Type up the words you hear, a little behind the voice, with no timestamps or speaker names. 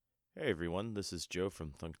Hey everyone, this is Joe from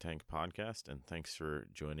Thunk Tank Podcast, and thanks for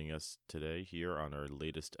joining us today here on our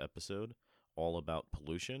latest episode, all about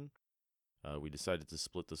pollution. We decided to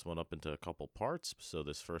split this one up into a couple parts, so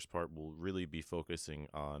this first part will really be focusing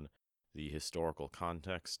on the historical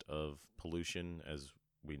context of pollution as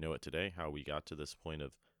we know it today, how we got to this point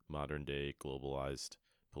of modern day globalized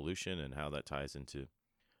pollution, and how that ties into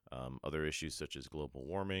other issues such as global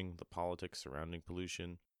warming, the politics surrounding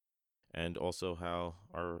pollution, and also how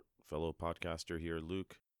our fellow podcaster here,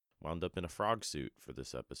 Luke, wound up in a frog suit for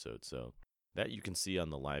this episode. So that you can see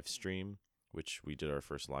on the live stream, which we did our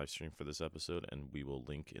first live stream for this episode, and we will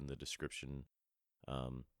link in the description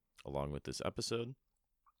along with this episode.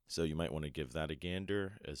 So you might want to give that a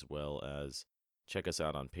gander, as well as check us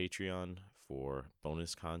out on Patreon for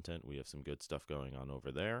bonus content. We have some good stuff going on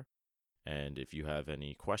over there. And if you have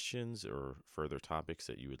any questions or further topics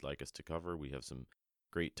that you would like us to cover, we have some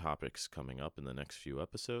great topics coming up in the next few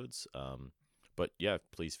episodes. But yeah,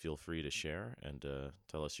 please feel free to share and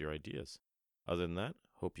tell us your ideas. Other than that,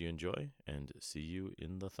 hope you enjoy and see you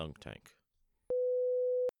in the Thunk Tank.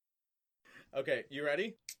 Okay, you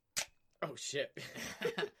ready? Oh shit.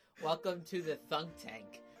 Welcome to the Thunk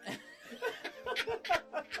Tank.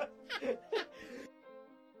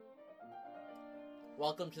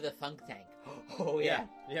 Welcome to the Thunk Tank. Oh yeah.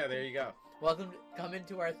 Yeah, there you go. Come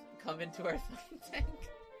into our Thunk Tank.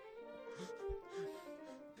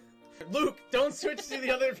 Luke, don't switch to the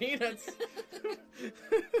other peanuts.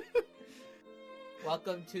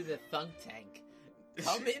 Welcome to the Thunk Tank.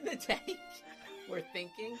 Come in the tank. We're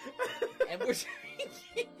thinking, and we're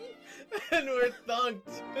drinking, And we're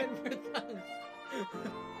thunked. and we're thunked.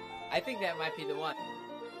 I think that might be the one.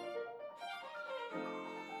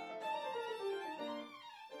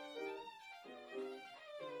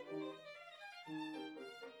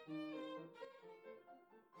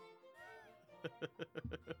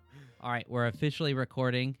 All right, we're officially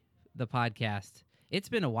recording the podcast. It's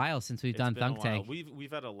been a while since we've done Thunk Tank.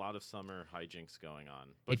 We've had a lot of summer hijinks going on,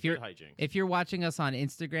 but If you're- good hijinks. If you're watching us on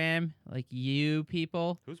Instagram, like you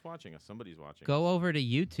people, Who's watching us? Somebody's watching. go over to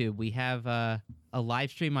YouTube. We have a live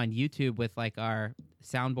stream on YouTube with like our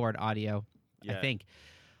soundboard audio, Yeah. I think.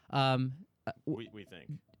 We think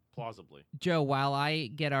plausibly. Joe, while I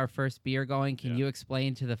get our first beer going, can Yeah. you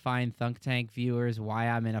explain to the fine Thunk Tank viewers why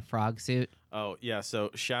I'm in a frog suit? Oh yeah,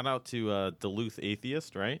 so shout out to Duluth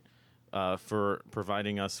Atheist, right? For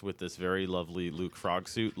providing us with this very lovely Luke frog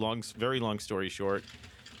suit. Very long story short,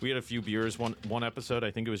 we had a few beers one episode.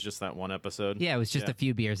 I think it was just that one episode. Yeah, it was just a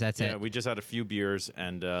few beers. That's Yeah, it. we just had a few beers,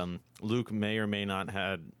 and Luke may or may not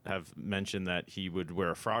have mentioned that he would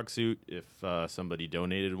wear a frog suit if somebody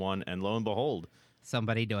donated one, and lo and behold,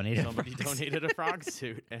 Somebody donated. somebody donated a frog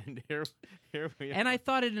suit, and here we are. And I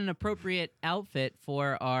thought it an appropriate outfit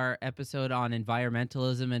for our episode on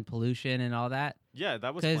environmentalism and pollution and all that. Yeah,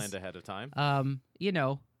 that was 'Cause, planned ahead of time. You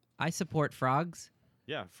know, I support frogs.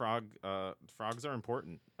 Yeah, frogs are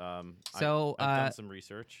important. So, I've done some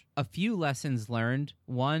research. A few lessons learned.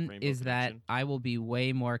 One Rainbow is that connection. I will be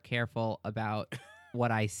way more careful about what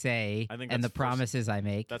I say I think and the that's promises I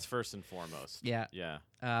make. That's first and foremost. Yeah. Yeah.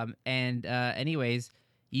 Anyways,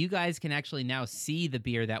 you guys can actually now see the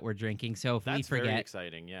beer that we're drinking. So if we That's very forget,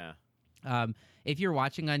 exciting, yeah. if you're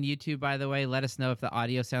watching on YouTube, by the way, let us know if the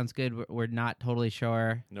audio sounds good. We're not totally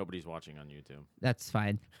sure. Nobody's watching on YouTube. That's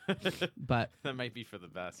fine. But That might be for the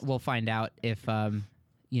best. we'll find out if,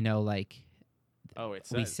 like Oh, it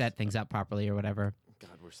says. we set things up properly or whatever.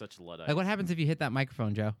 God, we're such Luddites. Like what happens if you hit that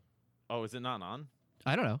microphone, Joe? Oh, is it not on?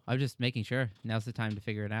 I don't know. I'm just making sure. Now's the time to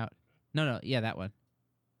figure it out. No. Yeah, that one.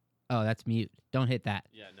 Oh, that's mute. Don't hit that.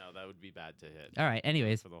 Yeah, no, that would be bad to hit All right.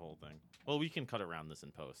 Anyways, for the whole thing. Well, we can cut around this in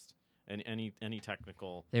post. And any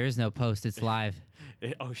technical... there is no post. It's live.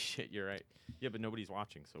 Oh, shit, you're right. Yeah, but nobody's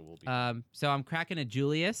watching, so we'll be... So I'm cracking a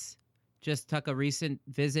Julius. Just took a recent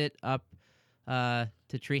visit up to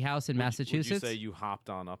Treehouse in Massachusetts. Would you say you hopped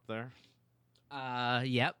on up there?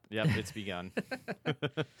 Yep. Yep, it's begun.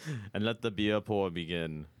 And let the beer pour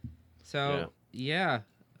begin. So yeah.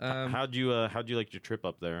 How'd you like your trip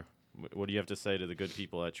up there? What do you have to say to the good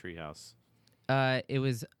people at Treehouse? It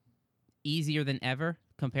was easier than ever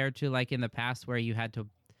compared to like in the past where you had to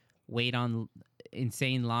wait on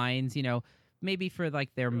insane lines. You know, maybe for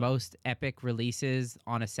like their most epic releases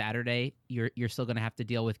on a Saturday, you're still going to have to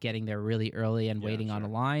deal with getting there really early and waiting on a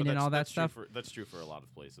Sure. line But and all that that's true stuff. That's true for a lot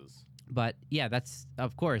of places. But yeah, that's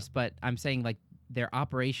of course. But I'm saying like their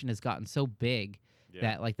operation has gotten so big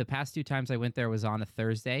that like the past 2 times I went there was on a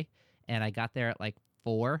Thursday, and I got there at like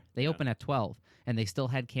 4. They open at 12, and they still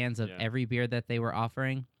had cans of every beer that they were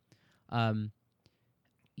offering.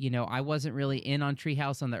 I wasn't really in on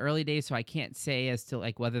Treehouse on the early days, so I can't say as to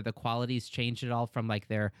like whether the quality's changed at all from like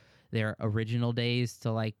their original days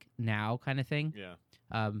to like now kind of thing.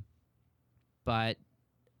 Yeah. But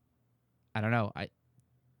I don't know. Are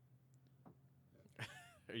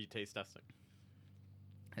you taste testing?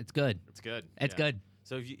 It's good. It's good. It's Yeah. good.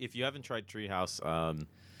 So if you haven't tried Treehouse,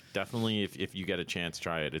 definitely if you get a chance,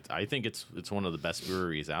 try it. I think it's one of the best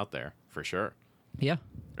breweries out there for sure. Yeah.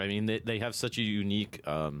 I mean, they have such a unique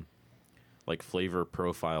like flavor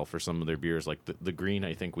profile for some of their beers. Like the green,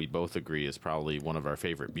 I think we both agree is probably one of our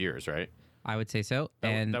favorite beers, right? I would say so.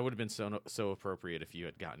 That would have been so appropriate if you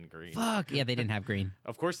had gotten green. Fuck yeah, they didn't have green.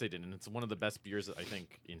 Of course they didn't. It's one of the best beers I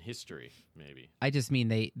think in history, maybe. I just mean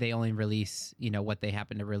they only release what they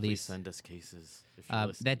happen to Please release. send us cases. If you're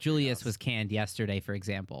listening That to Julius Treehouse. was canned yesterday, for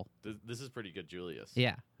example. This is pretty good, Julius.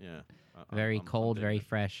 Yeah, Yeah. very I'm cold, digging very it.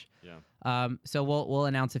 fresh. Yeah. So we'll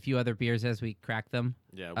announce a few other beers as we crack them.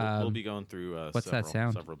 Yeah, we'll be going through what's that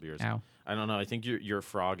sound? several beers. Ow. I don't know. I think your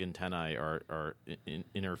frog antennae are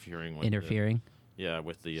interfering with Interfering.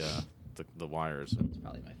 with the wires. It's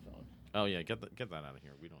probably my phone. Oh yeah, get that out of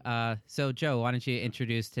here. We don't. So Joe, why don't you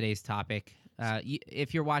introduce today's topic?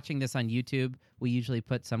 If you're watching this on YouTube, we usually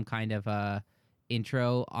put some kind of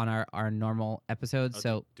intro on our normal episodes.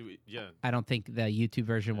 So do we, yeah. I don't think the YouTube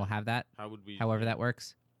version will have that. How would we? However that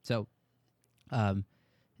works. So,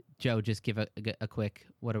 Joe, just give a quick.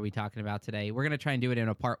 What are we talking about today? We're gonna try and do it in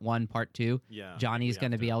a part 1, part 2. Yeah. Johnny's we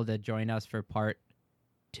gonna have be to. able to join us for part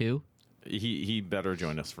 2. He better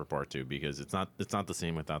join us for part 2 because it's not the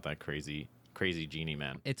same without that crazy genie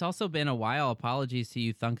man. It's also been a while. Apologies to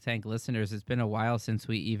you Thunk Tank listeners. It's been a while since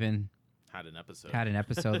we even Had an episode. had an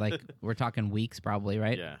episode. Like we're talking weeks, probably,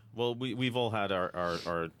 right? Yeah. Well, we've all had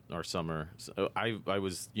our summer. So I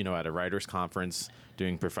was at a writers conference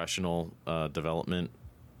doing professional development,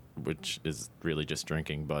 which is really just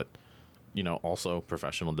drinking, but also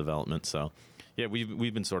professional development. So yeah,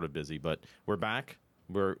 we've been sort of busy, but we're back.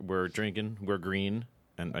 We're drinking. We're green,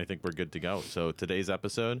 and I think we're good to go. So today's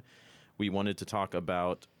episode, we wanted to talk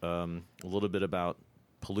about a little bit about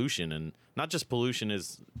pollution, and not just pollution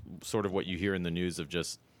is sort of what you hear in the news of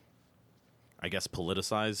just, I guess,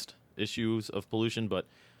 politicized issues of pollution, but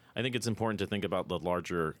I think it's important to think about the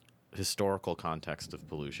larger historical context of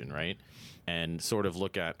pollution, right? And sort of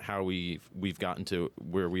look at how we've gotten to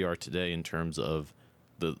where we are today in terms of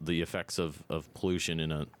the effects of pollution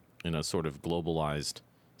in a sort of globalized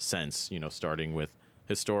sense, starting with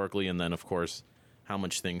historically, and then of course how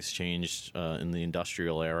much things changed in the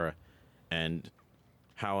industrial era, and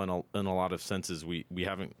how in a lot of senses we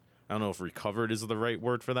haven't, I don't know if recovered is the right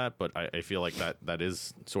word for that, but I feel like that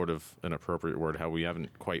is sort of an appropriate word, how we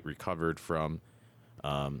haven't quite recovered from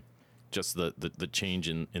just the change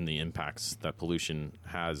in the impacts that pollution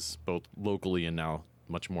has both locally and now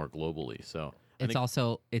much more globally. So It's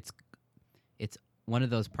one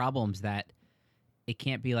of those problems that it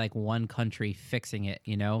can't be like one country fixing it,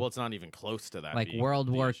 well, it's not even close to that. like being World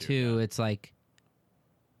the War issue, II, yeah. it's like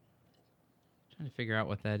trying to figure out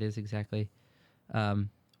what that is exactly.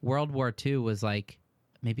 World War II was like,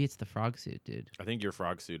 maybe it's the frog suit, dude. I think your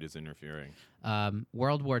frog suit is interfering.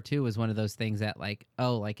 World War II was one of those things that like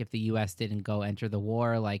if the U.S. didn't go enter the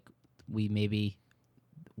war, like we maybe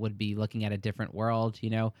would be looking at a different world,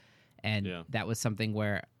 and Yeah. that was something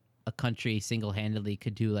where a country single-handedly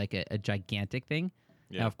could do like a gigantic thing.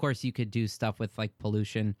 Yeah. Now, of course, you could do stuff with like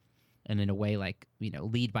pollution and in a way like,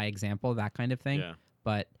 lead by example, that kind of thing. Yeah.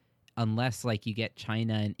 But unless like you get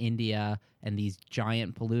China and India and these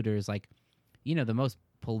giant polluters, like, the most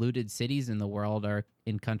polluted cities in the world are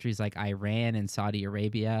in countries like Iran and Saudi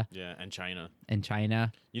Arabia Yeah, and China. and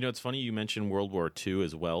China. It's funny you mentioned World War II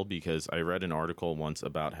as well, because I read an article once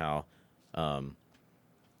about how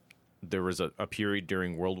there was a period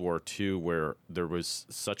during World War II where there was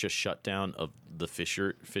such a shutdown of the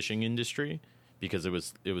fishing industry because it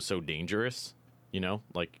was so dangerous,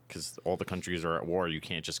 because all the countries are at war, you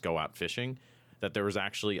can't just go out fishing, that there was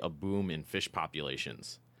actually a boom in fish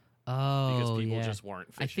populations Oh, because people yeah. just weren't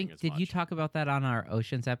I fishing think, as did much. you talk about that on our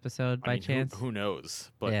Oceans episode by I mean, chance? Who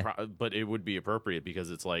knows? But Yeah. but it would be appropriate because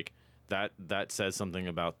it's like that says something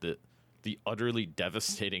about the utterly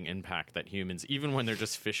devastating impact that humans, even when they're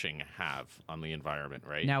just fishing, have on the environment,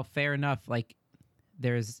 right? Now, fair enough. Like,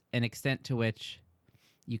 there's an extent to which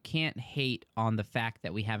you can't hate on the fact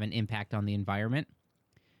that we have an impact on the environment.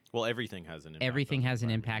 Well, everything has an impact. Everything has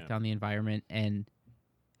an impact on the environment, and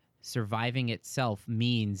surviving itself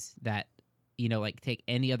means that, like take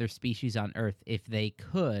any other species on Earth, if they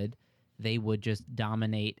could, they would just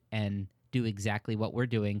dominate and do exactly what we're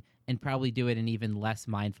doing and probably do it in even less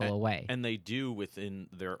mindful a way. And they do within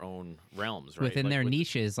their own realms, right? Within their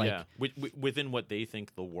niches, like within what they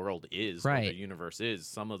think the world is, right. or the universe is.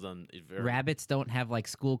 Some of them rabbits don't have like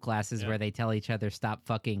school classes where they tell each other stop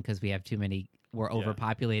fucking because we have too many. We're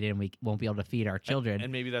overpopulated and we won't be able to feed our children. And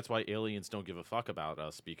maybe that's why aliens don't give a fuck about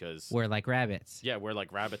us, because we're like rabbits. Yeah, we're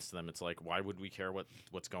like rabbits to them. It's like, why would we care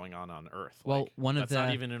what's going on Earth? Well, like, that's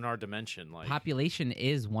not even in our dimension. Like, population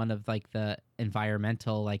is one of like the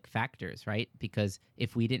environmental like factors, right? Because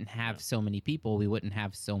if we didn't have so many people, we wouldn't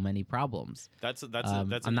have so many problems.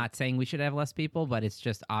 I'm not saying we should have less people, but it's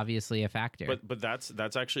just obviously a factor. But that's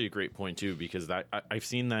actually a great point too, because I've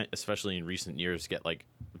seen that, especially in recent years,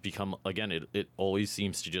 become again. It always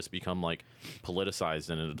seems to just become like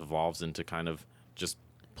politicized, and it evolves into kind of just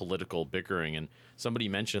political bickering. And somebody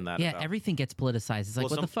mentioned that. Yeah, everything gets politicized. It's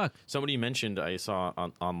like, what the fuck? Somebody mentioned, I saw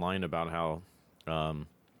online about how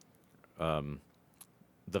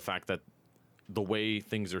the fact that the way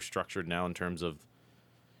things are structured now in terms of,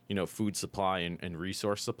 food supply and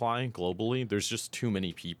resource supply globally, there's just too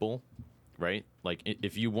many people, right? Like,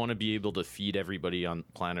 if you want to be able to feed everybody on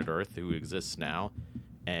planet Earth who exists now,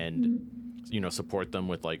 and support them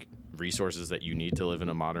with like resources that you need to live in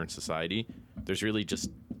a modern society, there's really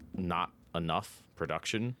just not enough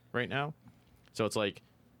production right now. So it's like,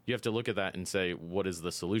 you have to look at that and say, what is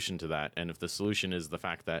the solution to that? And if the solution is the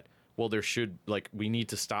fact that, well, we need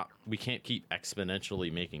to stop, we can't keep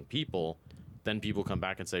exponentially making people, then people come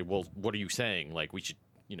back and say, well, what are you saying? Like, we should,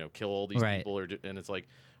 kill all these people, and it's like,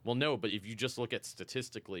 well, no, but if you just look at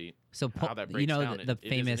statistically how that breaks down, the it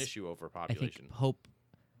famous, is an issue over population. I think Pope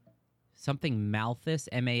something Malthus,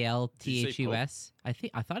 Malthus.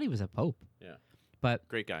 I thought he was a pope. Yeah, but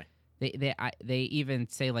great guy. They even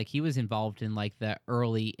say like he was involved in like the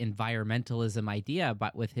early environmentalism idea,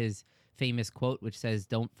 but with his famous quote, which says,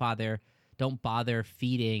 "Don't bother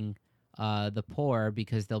feeding the poor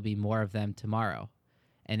because there'll be more of them tomorrow."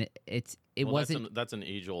 And it wasn't. That's an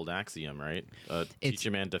age-old axiom, right? Teach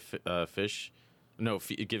a man to fish. No,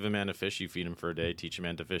 give a man a fish, you feed him for a day. Teach a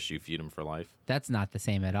man to fish, you feed him for life. That's not the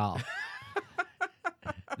same at all.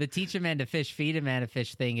 The teach a man to fish, feed a man to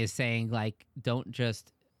fish thing is saying, like, don't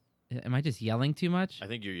just... Am I just yelling too much? I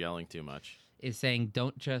think you're yelling too much. Is saying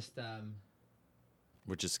don't just...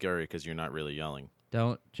 Which is scary because you're not really yelling.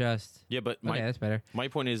 Don't just... Yeah, but okay, that's better. My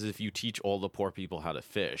point is, if you teach all the poor people how to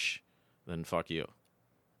fish, then fuck you.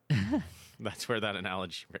 That's where that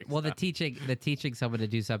analogy breaks down. The teaching someone to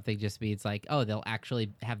do something just means like, oh, they'll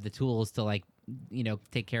actually have the tools to like,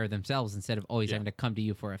 take care of themselves instead of always having to come to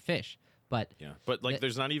you for a fish. But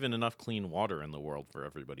there's not even enough clean water in the world for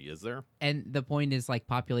everybody, is there? And the point is, like,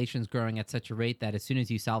 population's growing at such a rate that as soon as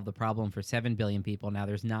you solve the problem for 7 billion people, now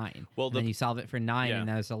there's 9. Well, then you solve it for 9, and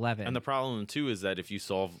now there's 11. And the problem too is that if you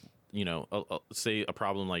solve, say a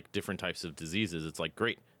problem like different types of diseases, it's like,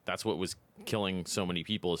 great, that's what was killing so many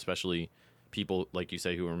people, especially people like you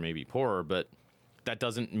say who are maybe poorer. But that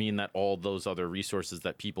doesn't mean that all those other resources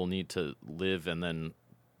that people need to live and then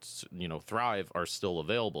thrive are still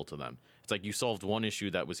available to them. It's like you solved one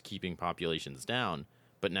issue that was keeping populations down,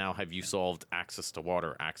 but now have you solved access to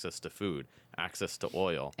water, access to food, access to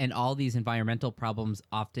oil? And all these environmental problems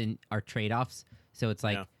often are trade-offs. So it's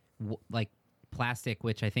like like plastic,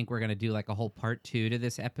 which I think we're going to do like a whole part 2 to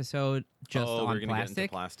this episode just on we're gonna plastic. Get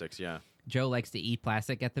into plastics, yeah. Joe likes to eat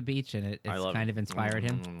plastic at the beach, and it's kind of inspired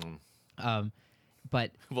him.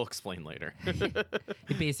 But we'll explain later.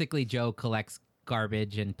 Basically, Joe collects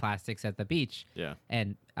garbage and plastics at the beach. Yeah.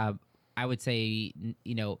 And I would say,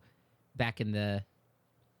 back in the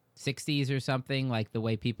 60s or something, like the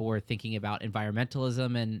way people were thinking about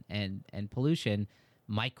environmentalism and pollution,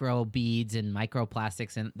 micro beads and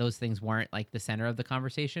microplastics and those things weren't like the center of the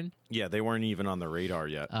conversation. Yeah, they weren't even on the radar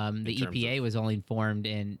yet. The EPA was only formed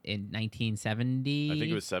in 1970. I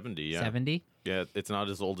think it was 70, yeah. 70? Yeah, it's not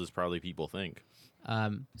as old as probably people think.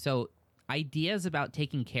 So ideas about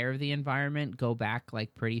taking care of the environment go back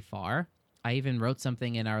like pretty far. I even wrote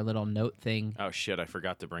something in our little note thing. Oh, shit, I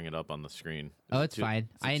forgot to bring it up on the screen. It's fine.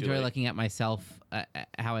 I enjoy looking at myself,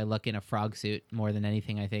 how I look in a frog suit more than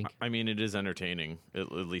anything, I think. I mean, it is entertaining,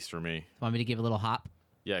 at least for me. Want me to give a little hop?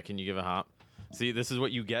 Yeah, can you give a hop? See, this is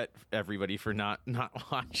what you get, everybody, for not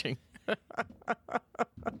watching.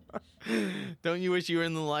 Don't you wish you were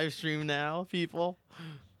in the live stream now, people?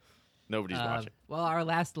 Nobody's watching. Well, our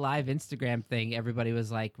last live Instagram thing, everybody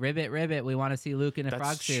was like, ribbit, we want to see Luke in a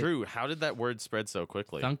frog suit. That's true. How did that word spread so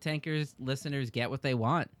quickly? Thunk Tankers listeners get what they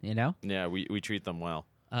want, Yeah, we treat them well.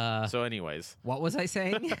 So anyways. What was I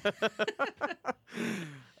saying?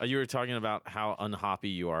 You were talking about how unhappy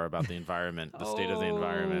you are about the environment, the state of the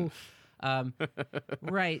environment.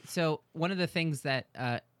 Right. So one of the things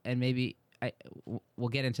that and maybe we'll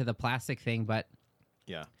get into the plastic thing, but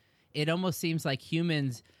Yeah. it almost seems like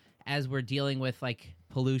humans, as we're dealing with like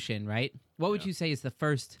pollution, right? What would Yeah. you say is the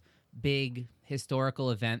first big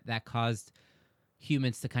historical event that caused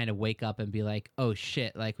humans to kind of wake up and be like, oh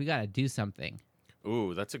shit, like we got to do something?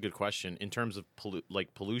 Ooh, that's a good question. In terms of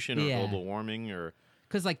pollution or Yeah. global warming or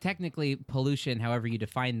Because like technically pollution, however you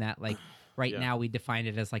define that, like right Yeah. now we define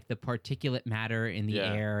it as like the particulate matter in the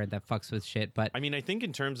Yeah. air that fucks with shit. But I mean, I think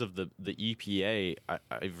in terms of the EPA,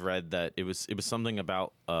 I've read that it was something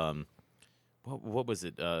about what was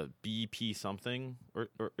it, BEP something, or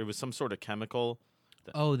it was some sort of chemical.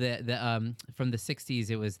 oh, the from the 60s,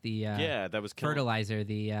 it was the Yeah, that was killing, fertilizer,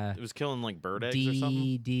 the it was killing like bird eggs or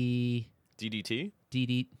something. DDT.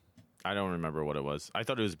 DD. I don't remember what it was. I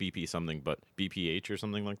thought it was BP something, but BPH or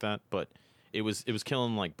something like that. But it was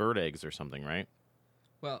killing like bird eggs or something, right?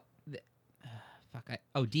 Well,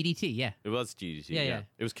 DDT. Yeah, It was DDT. Yeah, yeah.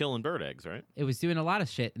 It was killing bird eggs, right? it was doing a lot of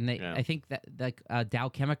shit, and Yeah. I think that like Dow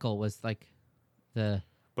Chemical was like the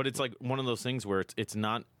But it's like one of those things where it's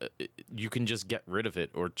not you can just get rid of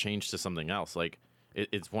it or change to something else. Like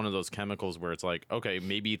it's one of those chemicals where it's like, okay,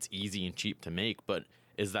 maybe it's easy and cheap to make, but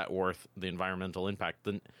is that worth the environmental impact?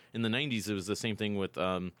 Then in the 90s, it was the same thing with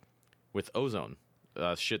ozone,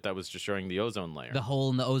 shit that was destroying the ozone layer. the hole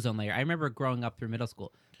in the ozone layer. I remember growing up through middle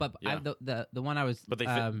school, but Yeah. the one I was. But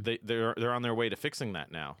they're on their way to fixing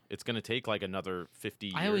that now. It's going to take like another 50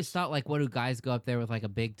 years. I always thought like, what do guys go up there with like a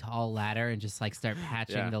big tall ladder and just like start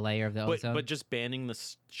patching Yeah. the layer of the ozone? But just banning the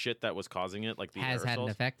shit that was causing it, like the has had an aerosols,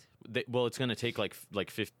 effect. well, it's going to take like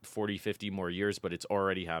 40, 50 more years, but it's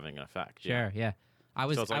already having an effect. Yeah. Sure, yeah. I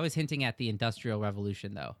was So it's like- I was hinting at the Industrial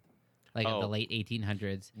Revolution though, like of Oh. the late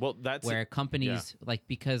 1800s, Well, that's where companies like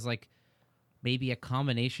because like maybe a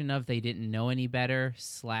combination of they didn't know any better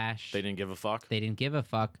 / they didn't give a fuck. they didn't give a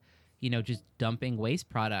fuck, just dumping waste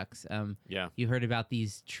products. Yeah. You heard about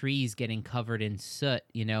these trees getting covered in soot,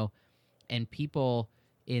 and people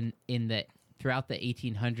in the throughout the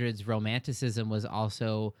 1800s, Romanticism was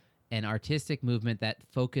also an artistic movement that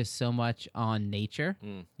focused so much on nature.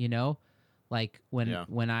 Like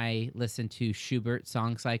when I listen to Schubert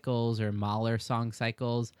song cycles or Mahler song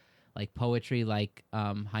cycles, like poetry, like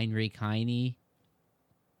Heinrich Heine,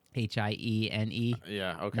 Hiene.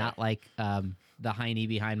 Yeah. Okay. Not like the Heine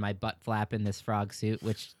behind my butt flap in this frog suit,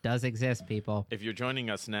 which does exist, people. If you're joining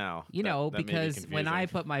us now, that may be Because when I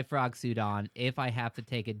confusing. put my frog suit on, if I have to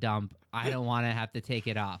take a dump, I don't want to have to take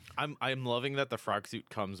it off. I'm loving that the frog suit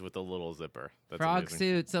comes with a little zipper. That's Frog amazing.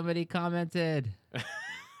 suit, somebody commented.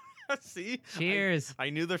 See? Cheers. I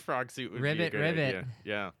knew the frog suit would Ribbit, be a good ribbit. idea.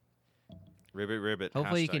 Yeah. Ribbit.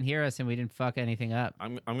 Hopefully you hashtag. can hear us and we didn't fuck anything up.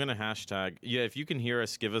 I'm gonna hashtag. Yeah, if you can hear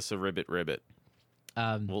us, give us a ribbit.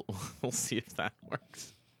 We'll see if that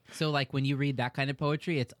works. So like when you read that kind of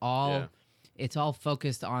poetry, it's all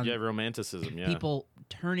focused on Yeah, romanticism. Yeah. people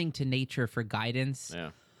turning to nature for guidance.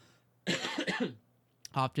 Yeah.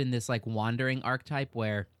 Often this like wandering archetype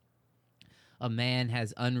where a man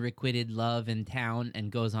has unrequited love in town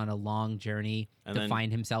and goes on a long journey And to then-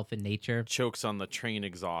 find himself in nature. Chokes on the train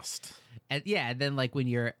exhaust. And and then like when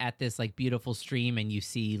you're at this like beautiful stream and you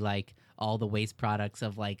see like all the waste products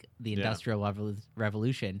of like the Yeah. industrial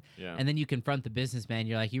revolution, Yeah. and then you confront the businessman,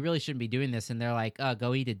 you're like, you really shouldn't be doing this, and they're like, oh,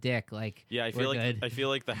 go eat a dick. Like, Yeah, I we're feel like good. I feel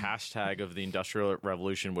like the hashtag of the Industrial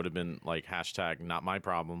Revolution would have been like hashtag not my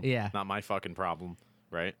problem. Yeah. Not my fucking problem.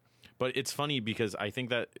 Right. But it's funny because I think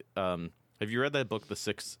that have you read that book, The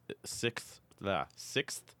Sixth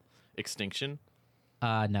Extinction?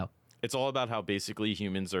 No. It's all about how basically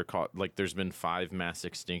humans are caught. Like, there's been 5 mass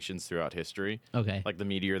extinctions throughout history. Okay. Like the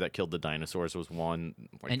meteor that killed the dinosaurs was one.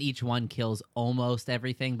 Like, And each one kills almost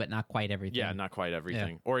everything, but not quite everything. yeah, not quite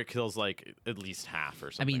everything, or it kills like at least half or I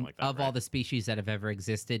something mean, like that. of all right? the species that have ever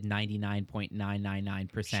existed,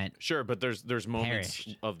 99.999%. Sure, but there's moments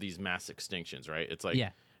Perished. of these mass extinctions, right? It's like Yeah.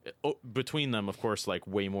 Between them, of course, like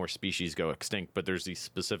way more species go extinct, but there's these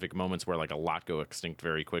specific moments where like a lot go extinct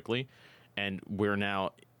very quickly, and we're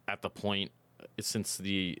now at the point since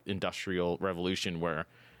the Industrial Revolution where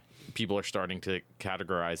people are starting to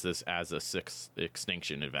categorize this as a 6th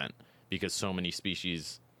extinction event because so many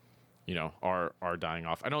species, are dying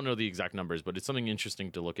off. I don't know the exact numbers, but it's something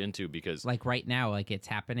interesting to look into because Like right now, like it's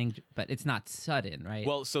happening, but it's not sudden, right?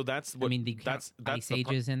 well, so that's what I mean, the that's ice the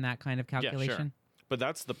ages in that kind of calculation. sure. But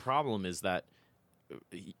that's the problem is that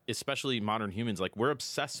especially modern humans, like we're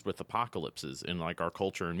obsessed with apocalypses in like our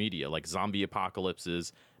culture and media, like zombie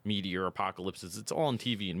apocalypses, meteor apocalypses. It's all on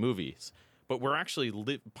TV and movies, but we're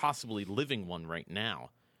actually possibly living one right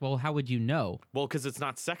now. Well, how would you know? Well, because it's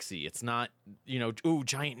not sexy. It's not, ooh,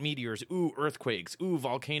 giant meteors, ooh, earthquakes, ooh,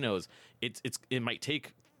 volcanoes. It might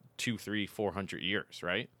take 2, 3, 400 years,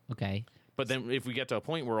 right? Okay. But then if we get to a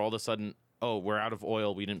point where all of a sudden, oh, we're out of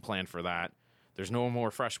oil, we didn't plan for that. There's no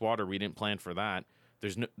more fresh water, we didn't plan for that.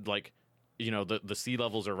 There's no, like, the sea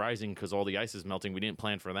levels are rising because all the ice is melting, we didn't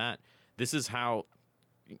plan for that. This is how,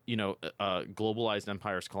 globalized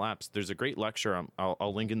empires collapse. There's a great lecture,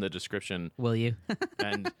 I'll link in the description. Will you?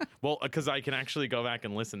 And, well, because I can actually go back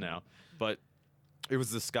and listen now. But it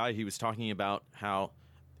was this guy, he was talking about how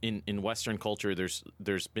in Western culture,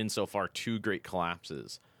 there's been so far 2 great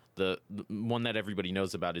collapses. The one that everybody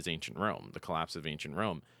knows about is ancient Rome, the collapse of ancient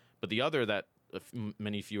Rome. But the other that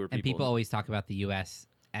many fewer people... And people always talk about the U.S.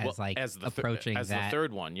 as approaching as that. the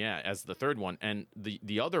third one, yeah, as the third one. And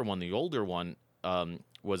the other one, the older one,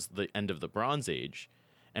 was the end of the Bronze Age.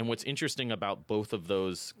 And what's interesting about both of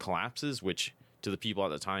those collapses, which to the people at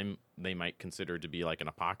the time they might consider to be like an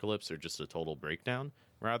apocalypse or just a total breakdown,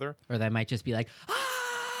 rather. Or they might just be like,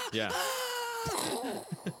 yeah.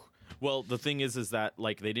 Well, the thing is that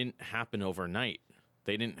like they didn't happen overnight.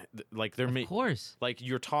 They didn't like they're of course. Like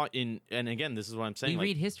you're taught in, and again, this is what I'm saying. We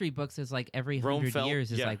read history books as like every 100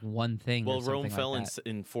 years is like one thing. Well, or something Rome fell like that.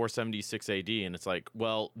 in 476 AD, and it's like,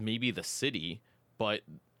 well, maybe the city, but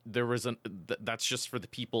there was that's just for the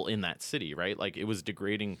people in that city, right? Like it was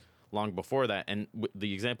degrading long before that. And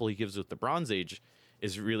the example he gives with the Bronze Age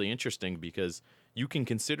is really interesting because you can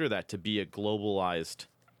consider that to be a globalized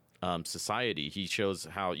society. He shows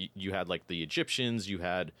how you had like the Egyptians, you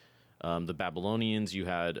had the Babylonians, you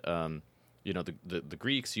had the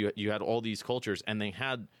Greeks, you had all these cultures, and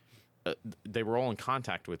they were all in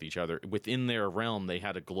contact with each other. Within their realm, they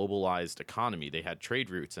had a globalized economy. They had trade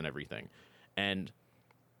routes and everything. And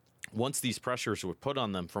once these pressures were put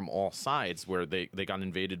on them from all sides, where they got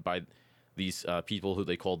invaded by these people who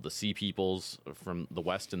they called the Sea Peoples from the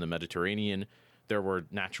West in the Mediterranean, there were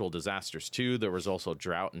natural disasters too. There was also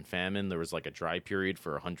drought and famine. There was like a dry period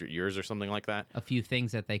for 100 years or something like that. A few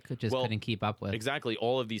things that they couldn't keep up with. Exactly.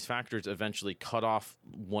 All of these factors eventually cut off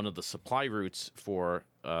one of the supply routes for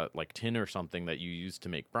like tin or something that you used to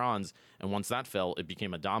make bronze. And once that fell, it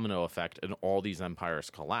became a domino effect and all these empires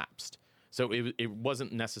collapsed. So it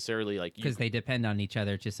wasn't necessarily like... Because they depend on each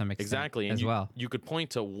other to some extent. Exactly. And as well. You could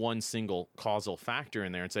point to one single causal factor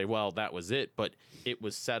in there and say, well, that was it. But it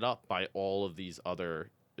was set up by all of these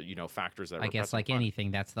other, factors that were... I guess like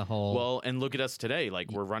anything, that's the whole... Well, and look at us today. Like,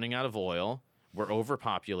 we're running out of oil. We're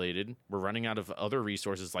overpopulated. We're running out of other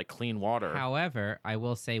resources like clean water. However, I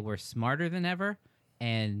will say we're smarter than ever.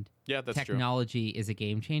 And that's technology is a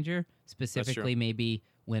game changer. Specifically, maybe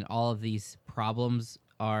when all of these problems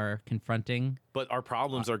are confronting. But our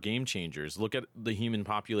problems are game changers. Look at the human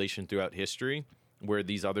population throughout history where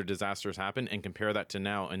these other disasters happen and compare that to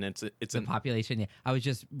now. And it's the population. Yeah. I was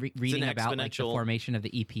just reading about like the formation of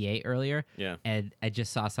the EPA earlier. Yeah. And I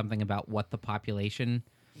just saw something about what the population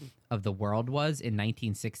of the world was in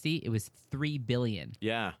 1960. It was 3 billion.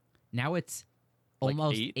 Yeah. Now it's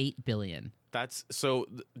almost 8 billion. That's so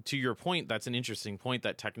to your point, that's an interesting point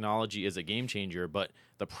that technology is a game changer, but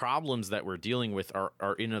the problems that we're dealing with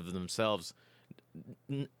are in of themselves.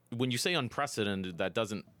 When you say unprecedented, that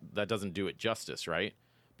doesn't do it justice, right?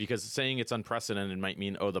 Because saying it's unprecedented might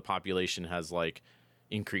mean, oh, the population has like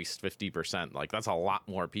increased 50%. Like that's a lot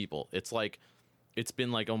more people. It's like it's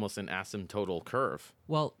been like almost an asymptotal curve.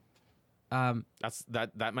 Well,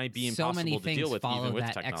 that might be impossible so many to deal with even with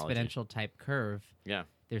that technology. Exponential type curve. Yeah.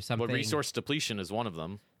 There's something. Well, resource depletion is one of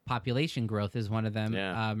them. Population growth is one of them.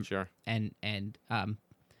 Yeah, sure. And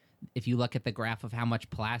if you look at the graph of how much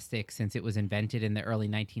plastic, since it was invented in the early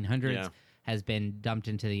 1900s, has been dumped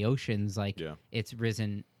into the oceans, it's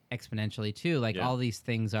risen exponentially too. Like all these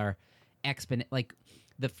things are like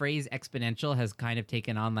the phrase exponential has kind of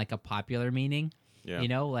taken on like a popular meaning.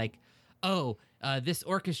 Yeah. Like, this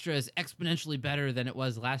orchestra is exponentially better than it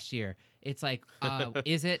was last year. It's like,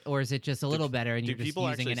 is it, or is it just a little better? And you're just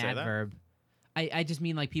using an adverb. I just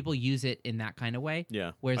mean like people use it in that kind of way.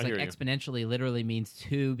 Yeah. Whereas like exponentially literally means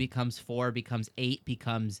 2 becomes 4 becomes 8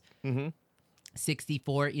 becomes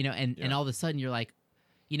 64. And all of a sudden you're like,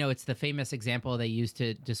 it's the famous example they use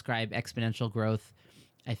to describe exponential growth.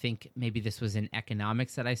 I think maybe this was in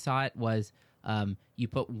economics that I saw it was you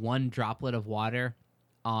put one droplet of water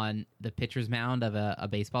on the pitcher's mound of a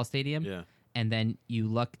baseball stadium. Yeah. And then you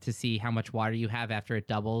look to see how much water you have after it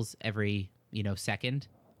doubles every, second,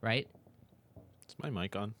 right? Is my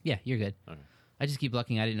mic on? Yeah, you're good. Okay. I just keep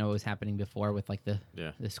looking. I didn't know what was happening before with like the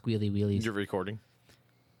squealy wheelies. You're recording?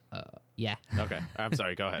 Yeah. Okay. I'm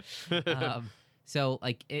sorry. Go ahead. So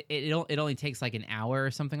like it only takes like an hour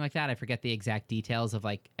or something like that. I forget the exact details of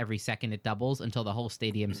like every second it doubles until the whole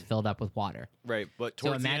stadium's filled up with water. Right, but So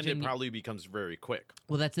towards the end, it imagine- probably becomes very quick.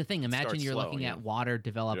 Well, that's the thing. Imagine starts you're slow, looking yeah. at water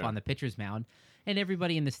develop Yeah. on the pitcher's mound, and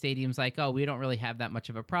everybody in the stadium's like, "Oh, we don't really have that much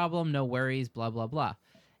of a problem. No worries." Blah blah blah,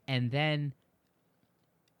 and then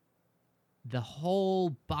the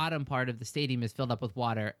whole bottom part of the stadium is filled up with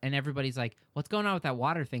water, and everybody's like, "What's going on with that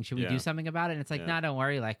water thing? Should we Yeah. do something about it?" And it's like, Yeah. "Nah, don't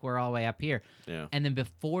worry. Like we're all the way up here." Yeah. And then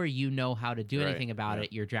before you know how to do Right, anything about yeah.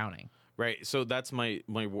 it, you're drowning. Right. So that's my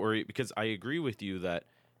worry, because I agree with you that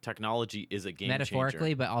technology is a game Metaphorically,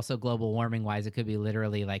 changer. but also global warming wise, it could be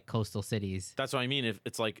literally like coastal cities. That's what I mean. If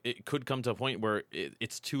it's like it could come to a point where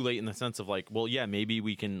it's too late in the sense of like, well, yeah, maybe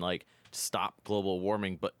we can like stop global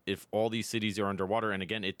warming, but if all these cities are underwater and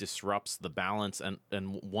again it disrupts the balance and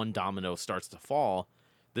one domino starts to fall,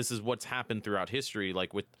 this is what's happened throughout history,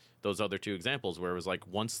 like with those other two examples where it was like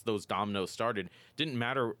once those dominoes started, didn't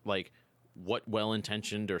matter like what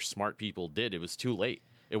well-intentioned or smart people did, it was too late.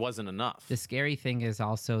 It wasn't enough. The scary thing is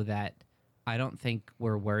also that I don't think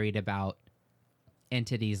we're worried about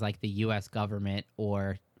entities like the U.S. government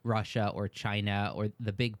or Russia or China or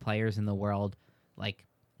the big players in the world like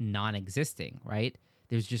non-existing, right?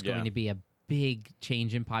 There's just Yeah. going to be a big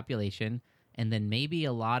change in population, and then maybe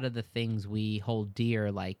a lot of the things we hold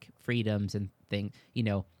dear, like freedoms and things,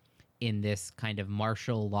 in this kind of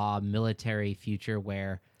martial law military future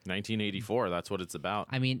where 1984, that's what it's about.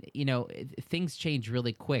 I mean, things change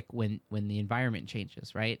really quick when the environment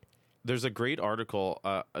changes, right? There's a great article.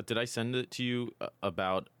 Did I send it to you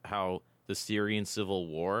about how the Syrian civil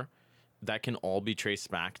war that can all be traced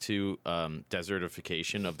back to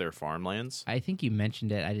desertification of their farmlands? I think you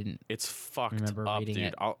mentioned it. I didn't. It's fucked Remember up, reading dude.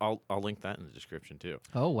 it. I'll link that in the description too.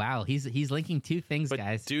 Oh wow, he's linking two things, But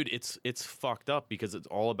guys. dude, it's fucked up because it's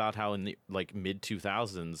all about how in the like mid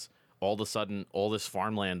 2000s, all of a sudden, all this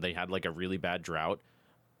farmland they had like a really bad drought.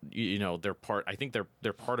 They're part. I think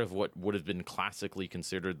they're part of what would have been classically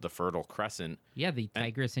considered the Fertile Crescent. Yeah, the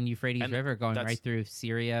Tigris and Euphrates and River going that's- right through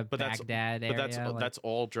Syria, But that's Baghdad area. but that's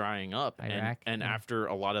all drying up, Iraq, and yeah. after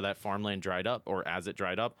a lot of that farmland dried up, or as it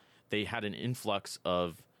dried up, they had an influx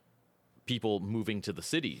of people moving to the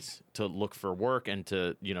cities to look for work and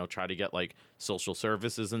to try to get like social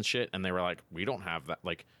services and shit. And they were like, we don't have that.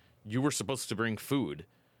 Like, you were supposed to bring food.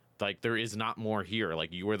 Like, there is not more here.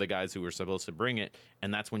 Like, you were the guys who were supposed to bring it,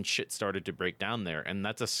 and that's when shit started to break down there. And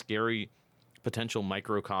that's a scary potential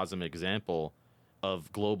microcosm example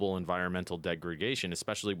of global environmental degradation,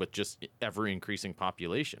 especially with just ever increasing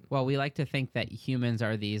population. Well, we like to think that humans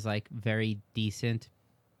are these like very decent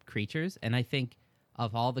creatures, and I think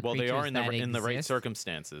of all the Well, creatures they are in that the right exist,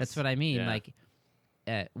 circumstances. That's what I mean. Yeah. Like,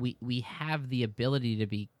 we have the ability to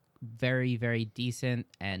be very, very decent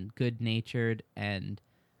and good natured and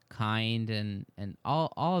kind and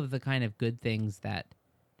all of the kind of good things that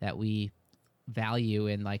we value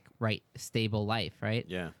in like stable life, right?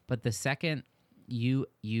 Yeah. But the second you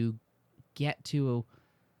get to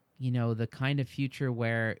the kind of future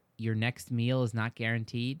where your next meal is not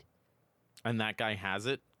guaranteed, And that guy has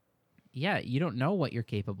it. yeah, you don't know what you're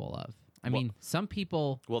capable of. I Well- mean, some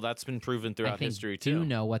people Well, that's been proven I throughout think history do too.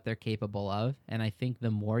 know what they're capable of, and I think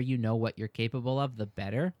the more you know what you're capable of, the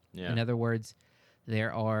better. Yeah. In other words,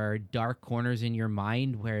 there are dark corners in your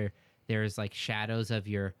mind where there's like shadows of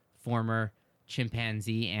your former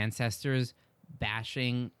chimpanzee ancestors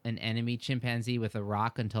bashing an enemy chimpanzee with a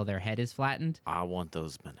rock until their head is flattened. I want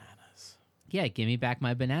those bananas. Yeah, give me back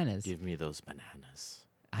my bananas. Give me those bananas.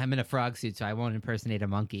 I'm in a frog suit, so I won't impersonate a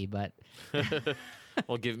monkey, but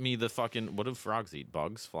Well, give me the fucking. What do frogs eat?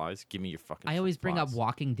 Bugs, flies? Give me your fucking. I always bring up flies.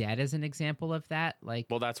 Walking Dead as an example of that. Like,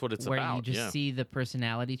 Well, that's what it's where about. you just yeah. see the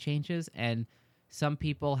personality changes, and some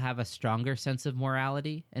people have a stronger sense of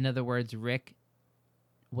morality. In other words, Rick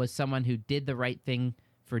was someone who did the right thing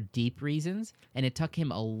for deep reasons, and it took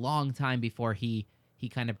him a long time before he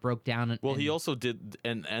kind of broke down. Well, he also did,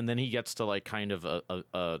 and then he gets to like kind of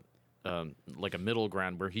a like a middle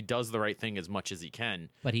ground where he does the right thing as much as he can,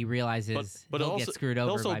 but he realizes but he'll also, get screwed he'll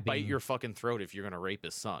over also by bite being. your fucking throat if you're gonna rape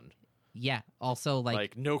his son. Yeah. Also,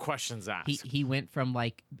 Like no questions asked. he went from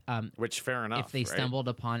like Which fair enough. if they right? stumbled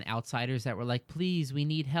upon outsiders that were like, please, we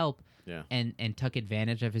need help, Yeah. and took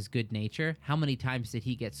advantage of his good nature, how many times did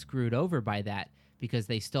he get screwed over by that because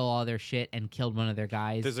they stole all their shit and killed one of their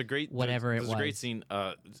guys? There's a great whatever there's it was. a great scene,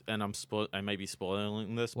 and I might be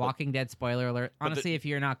spoiling this. Walking Dead spoiler alert. the- Honestly, if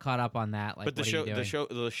you're not caught up on that, like, but the what show are you doing?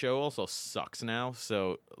 the show also sucks now.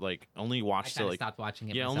 So like only I watch till kind of like stopped watching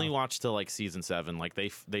it. yeah, myself. only watch till like season 7. Like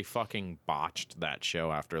they fucking botched that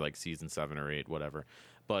show after like season 7 or 8, whatever.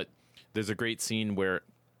 But there's a great scene where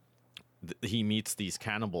he meets these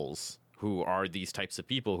cannibals who are these types of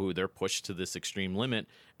people who they're pushed to this extreme limit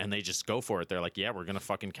and they just go for it. They're like, yeah, we're gonna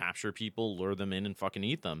fucking capture people, lure them in, and fucking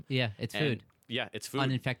eat them. Yeah, it's And- food. Yeah, it's food.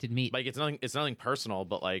 Uninfected meat. Like it's nothing personal,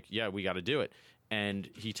 but like, yeah, we got to do it. And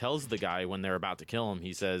he tells the guy when they're about to kill him,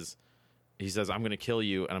 he says, I'm going to kill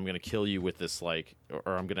you, and I'm going to kill you with this like,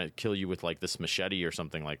 or I'm going to kill you with like this machete or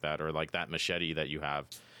something like that, or like that machete that you have.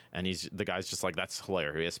 And the guy's just like, that's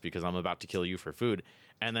hilarious because I'm about to kill you for food.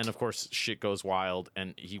 And then of course shit goes wild,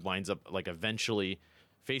 and he winds up like eventually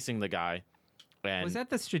facing the guy. And Was that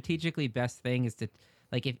the strategically best thing? Is to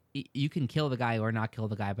like if you can kill the guy or not kill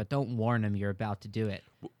the guy, but don't warn him you're about to do it.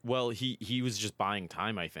 well, he was just buying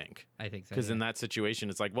time, I think. I think so. Because in that situation,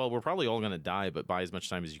 it's like, well, we're probably all going to die, but buy as much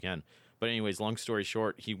time as you can. But anyways, long story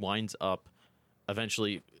short, he winds up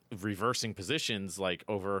eventually reversing positions like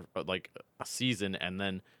over like a season, and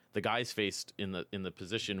then the guy's faced in the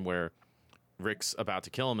position where Rick's about to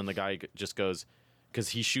kill him, and the guy just goes, because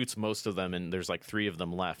he shoots most of them, and there's like 3 of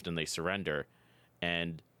them left, and they surrender,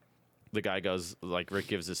 and the guy goes, like, Rick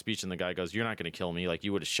gives his speech, and the guy goes, you're not going to kill me. Like,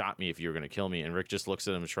 you would have shot me if you were going to kill me. And Rick just looks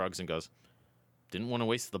at him, shrugs, and goes, didn't want to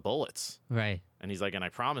waste the bullets. Right. And he's like, and I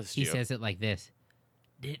promised He you. says it like this.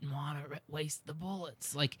 Didn't want to waste the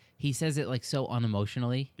bullets. Like, he says it like so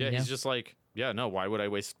unemotionally. Yeah, you know? he's just like, yeah, no, why would I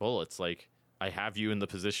waste bullets? Like, I have you in the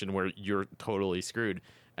position where you're totally screwed.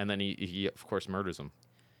 And then he of course, murders him.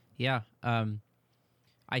 Yeah.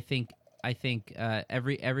 I think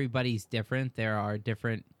everybody's different. There are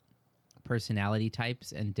different personality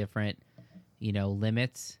types and different,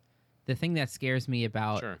 limits. The thing that scares me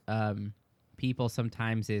about Sure. people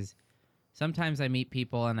sometimes is I meet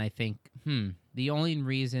people and I think, the only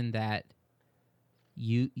reason that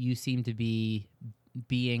you seem to be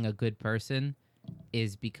being a good person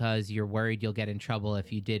is because you're worried you'll get in trouble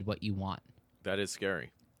if you did what you want. That is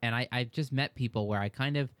scary. And I've just met people where I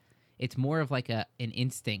kind of, it's more of like an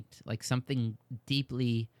instinct, like something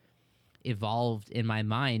deeply evolved in my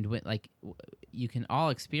mind. You can all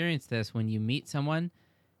experience this when you meet someone.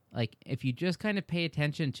 Like if you just kind of pay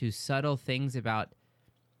attention to subtle things about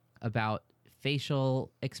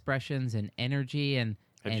facial expressions and energy and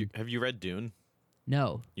Have you read Dune?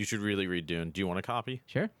 no, You should really read Dune. Do you want a copy?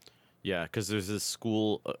 sure. Yeah, because there's this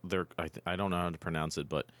school. I don't know how to pronounce it,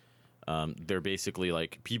 but they're basically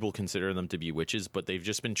like, people consider them to be witches, but they've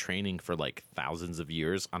just been training for like thousands of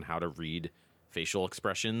years on how to read facial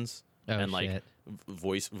expressions Oh, and like shit.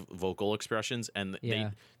 vocal expressions, and Yeah.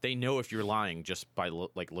 they know if you're lying just by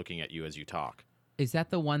like looking at you as you talk. Is that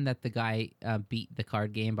the one that the guy beat the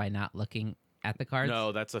card game by not looking at the cards?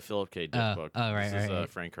 No, that's a Philip K. Dick Oh, book. oh, right, This is right.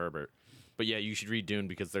 Frank Herbert. But yeah, you should read Dune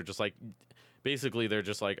because they're just like, basically they're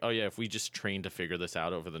just like, oh yeah, if we just train to figure this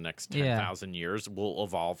out over the next 10,000 years, we'll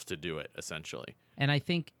evolve to do it, essentially. And I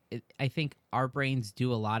think our brains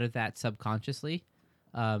do a lot of that subconsciously.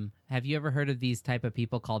 Have you ever heard of these type of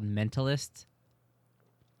people called mentalists?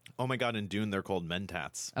 Oh my god, in Dune they're called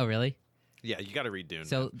mentats. Oh, really? Yeah, you got to read Dune.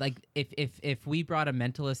 So, like, if we brought a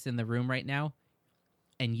mentalist in the room right now,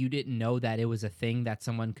 and you didn't know that it was a thing that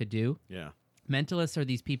someone could do, yeah, mentalists are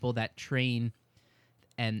these people that train,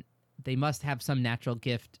 and they must have some natural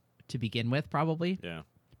gift to begin with, probably. yeah,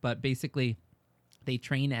 But basically, they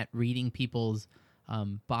train at reading people's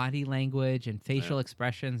body language and facial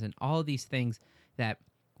expressions and all of these things that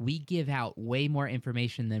we give out way more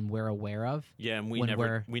information than we're aware of. yeah. And we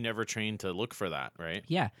when never train to look for that, right?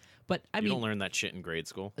 Yeah, but I You mean, don't learn that shit in grade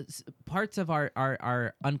school. parts of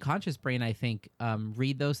our unconscious brain, I think,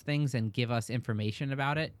 read those things and give us information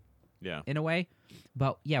about it Yeah, in a way.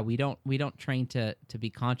 But yeah, we don't train to be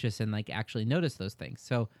conscious and like actually notice those things.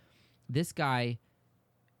 So this guy,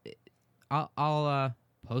 I'll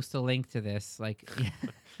post a link to this. Like,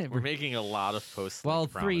 we're making a lot of posts. well,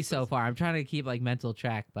 3 so far. I'm trying to keep like mental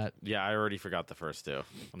track, but Yeah, I already forgot the first 2.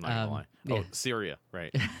 I'm not gonna lie. yeah. Oh, Syria,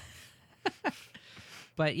 right?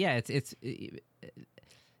 but yeah, it's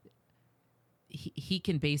he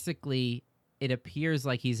can basically, it appears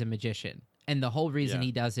like he's a magician, and the whole reason Yeah.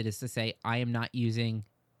 he does it is to say, I am not using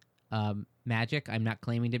magic. I'm not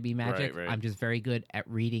claiming to be magic. Right. I'm just very good at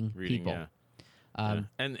reading people. Yeah. Yeah.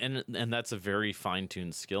 And that's a very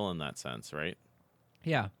fine-tuned skill in that sense, right?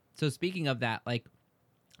 Yeah. So speaking of that, like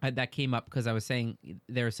that came up because I was saying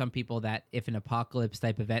there are some people that if an apocalypse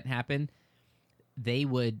type event happened, they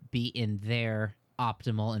would be in their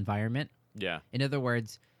optimal environment. Yeah, In other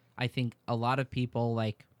words, I think a lot of people,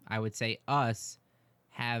 like I would say us,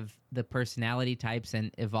 have the personality types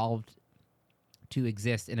and evolved to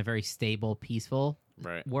exist in a very stable, peaceful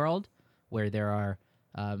right. world where there are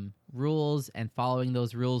rules, and following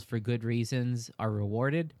those rules for good reasons are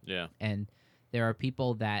rewarded. Yeah, And there are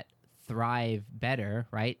people that thrive better,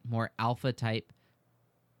 right? More alpha type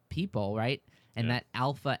people, right? And Yeah. that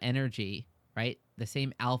alpha energy, right? The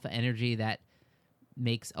same alpha energy that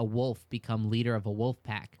makes a wolf become leader of a wolf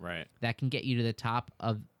pack. Right. That can get you to the top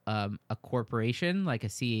of a corporation, like a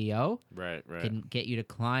CEO. Right. Can get you to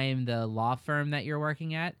climb the law firm that you're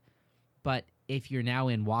working at. But if you're now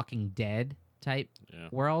in Walking Dead type Yeah.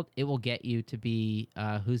 world, it will get you to be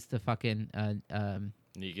who's the fucking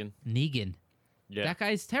Negan. Negan. Yeah. That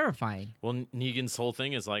guy's terrifying, Well, Negan's whole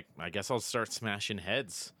thing is like, I guess I'll start smashing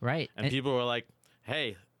heads. right? And people were like,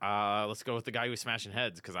 hey, let's go with the guy who's smashing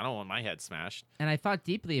heads because I don't want my head smashed. And I thought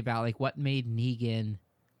deeply about like what made Negan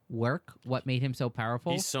work, what made him so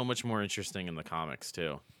powerful. He's so much more interesting in the comics,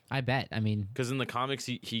 too. I bet. I mean, Because in the comics,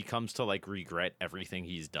 he comes to like regret everything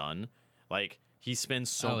he's done. Like, he spends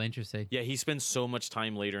so... oh, interesting. Yeah, he spends so much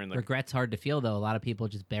time later in the... Regret's hard to feel, though. A lot of people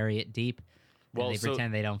just bury it deep. And they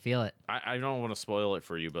pretend they don't feel it. I don't want to spoil it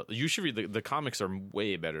for you, but you should read... The comics are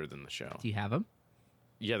way better than the show. Do you have them?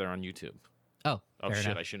 Yeah, they're on YouTube. Oh, Oh, fair shit,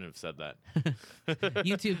 enough. I shouldn't have said that.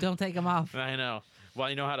 YouTube, don't take them off. I know. Well,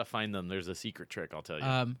 I know how to find them. There's a secret trick, I'll tell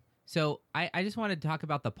you. So I just wanted to talk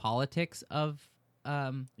about the politics of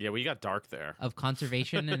Yeah, we got dark there.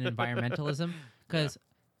 conservation and environmentalism, because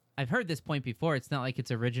I've heard this point before. It's not like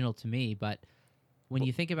it's original to me, but when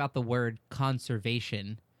you think about the word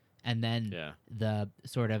conservation and then Yeah. the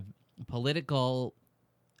sort of political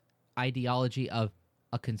ideology of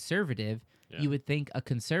a conservative, Yeah. you would think a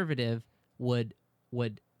conservative would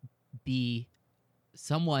be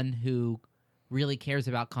someone who really cares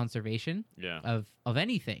about conservation Yeah. of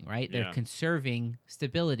anything, right? They're Yeah. conserving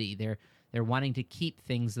stability. They're wanting to keep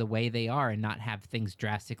things the way they are and not have things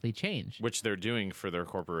drastically change. Which they're doing for their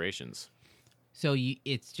corporations. So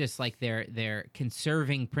it's just like their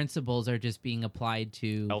conserving principles are just being applied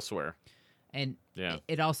to Elsewhere. and Yeah.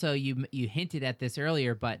 it also you hinted at this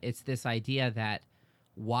earlier, but it's this idea that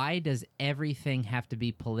why does everything have to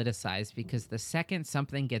be politicized? Because the second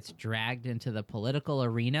something gets dragged into the political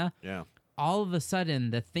arena, Yeah. all of a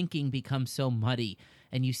sudden the thinking becomes so muddy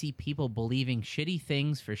and you see people believing shitty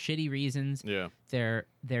things for shitty reasons. Yeah. They're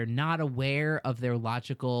not aware of their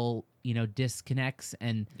logical, disconnects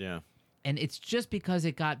and Yeah. it's just because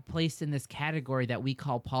it got placed in this category that we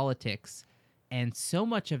call politics. And so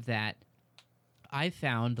much of that I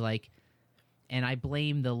found and I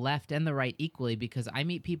blame the left and the right equally because I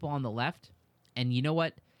meet people on the left and you know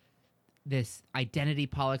what? This identity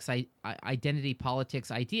politics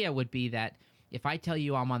idea would be that if I tell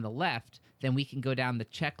you I'm on the left, then we can go down the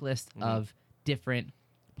checklist of different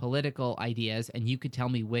political ideas, and you could tell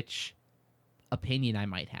me which opinion I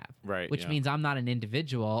might have. Right. Which yeah. means I'm not an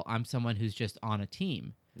individual. I'm someone who's just on a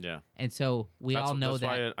team. Yeah. And so we all know that's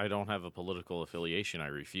that. why I don't have a political affiliation. I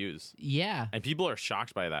refuse. Yeah. And people are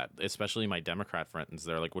shocked by that, especially my Democrat friends.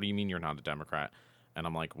 They're like, what do you mean you're not a Democrat? And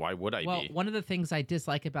I'm like, why would I Well, be? one of the things I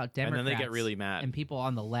dislike about Democrats And then they get really mad. and people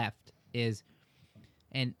on the left is,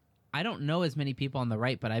 and I don't know as many people on the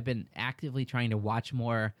right, but I've been actively trying to watch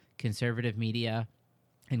more conservative media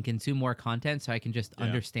and consume more content so I can just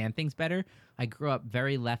understand things better. I grew up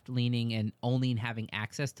very left-leaning and only having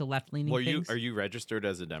access to left-leaning things. Are you registered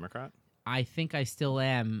as a Democrat? I think I still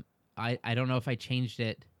am. I don't know if I changed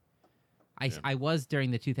it. I was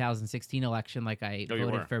during the 2016 election, like I Oh, you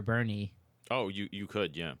were. voted for Bernie. Oh, you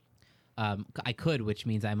could, yeah. I could, which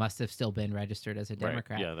means I must have still been registered as a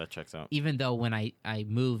Democrat. Right. Yeah, that checks out. Even though when I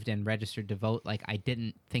moved and registered to vote, I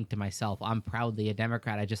didn't think to myself, I'm proudly a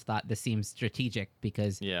Democrat. I just thought this seems strategic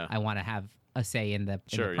because I want to have a say in the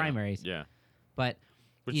primaries. Yeah. But,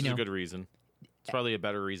 Which is a good reason. It's probably a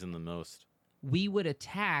better reason than most. We would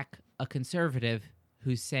attack a conservative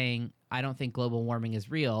who's saying, I don't think global warming is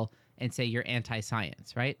real, and say you're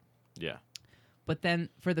anti-science, right? Yeah. But then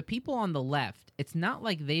for the people on the left, it's not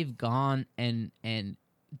like they've gone and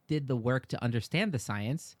did the work to understand the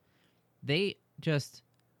science. They just,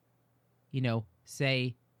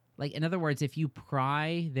 say, in other words, if you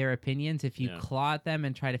pry their opinions, if you claw at them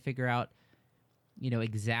and try to figure out,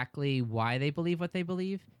 exactly why they believe what they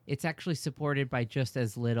believe, it's actually supported by just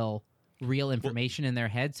as little real information in their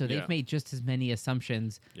head. So they've made just as many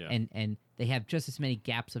assumptions and they have just as many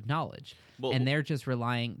gaps of knowledge. And they're just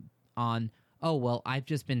relying on, oh, well, I've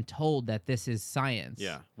just been told that this is science.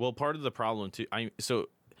 Yeah. Well, part of the problem too. So,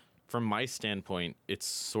 from my standpoint, it's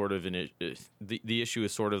sort of the issue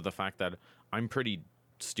is sort of the fact that I'm pretty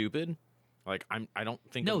stupid. Like I don't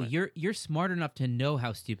think. No, you're smart enough to know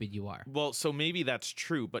how stupid you are. Well, so maybe that's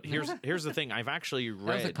true, but here's the thing. I've actually read.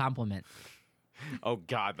 That was a compliment. Oh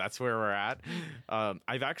God, that's where we're at.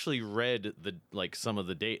 I've actually read some of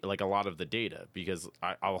the data, a lot of the data, because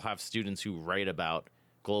I'll have students who write about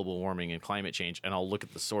global warming and climate change, and I'll look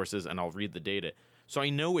at the sources and I'll read the data. So I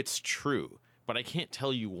know it's true, but I can't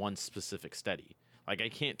tell you one specific study. Like I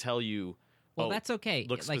can't tell you. Well, that's okay.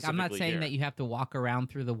 Look Like I'm not specifically saying here. that you have to walk around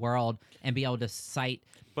through the world and be able to cite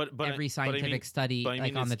but every scientific I mean, study but I mean,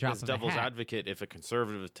 like on the drop as of a devil's hat. advocate, if a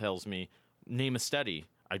conservative tells me name a study,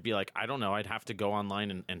 I'd be like, I don't know. I'd have to go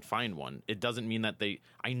online and find one. It doesn't mean that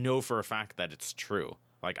I know for a fact that it's true.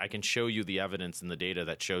 Like I can show you the evidence and the data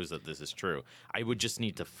that shows that this is true. I would just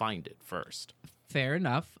need to find it first. Fair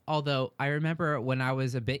enough. Although I remember when I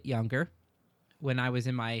was a bit younger, when I was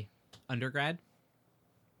in my undergrad,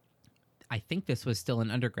 I think this was still an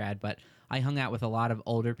undergrad, but I hung out with a lot of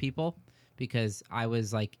older people because I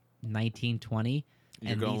was like 19, 20.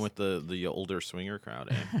 You're going with the older swinger crowd,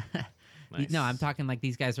 eh? Nice. No, I'm talking like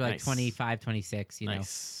these guys were like Nice. 25, 26, you know,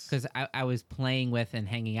 Nice. because I was playing with and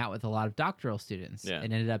hanging out with a lot of doctoral students. Yeah. It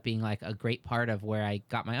ended up being like a great part of where I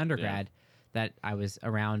got my undergrad, that I was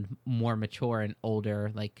around more mature and older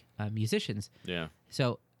like musicians. Yeah.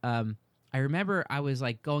 So I remember I was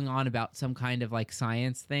like going on about some kind of like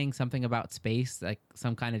science thing, something about space, like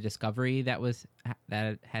some kind of discovery that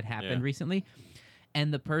had happened Yeah. recently.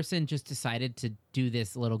 And the person just decided to do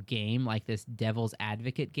this little game, like this devil's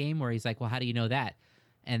advocate game, where he's like, well, how do you know that?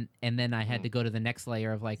 And then I had to go to the next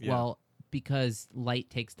layer of like, Yeah. well, because light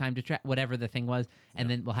takes time to track, whatever the thing was. And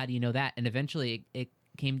then, well, how do you know that? And eventually it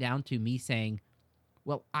came down to me saying,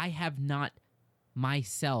 well, I have not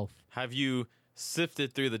myself. Have you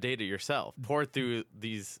sifted through the data yourself? Poured through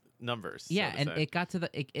these numbers? so Yeah, to and say? it got to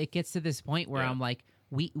it gets to this point where Yeah. I'm like,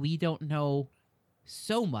 we don't know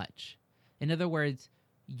so much. In other words,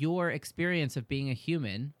 your experience of being a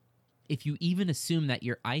human, if you even assume that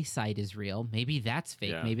your eyesight is real, maybe that's fake.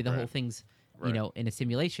 Yeah, Maybe the whole right. thing's Right. in a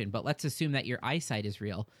simulation. But let's assume that your eyesight is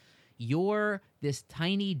real. You're this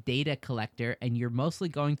tiny data collector, and you're mostly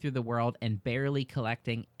going through the world and barely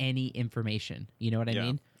collecting any information. You know what I yeah.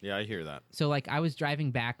 mean? Yeah, I hear that. So, like, I was driving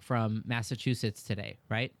back from Massachusetts today,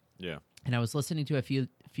 right? Yeah. And I was listening to a few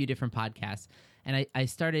different podcasts, and I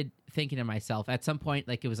started thinking to myself at some point,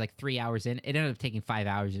 like it was like 3 hours in, it ended up taking 5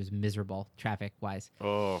 hours. It was miserable traffic wise.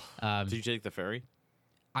 Oh, did you take the ferry?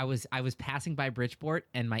 I was passing by Bridgeport,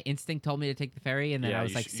 and my instinct told me to take the ferry, and then Yeah, I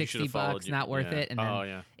was you like sh- you should've $60, followed your- not worth yeah. it. And then Oh,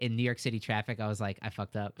 yeah. in New York City traffic, I was like, I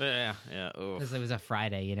fucked up Yeah. Oh, because it was a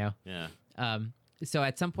Friday, you know. yeah. So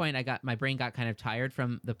at some point, my brain got kind of tired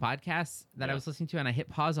from the podcast that I Yeah. was listening to, and I hit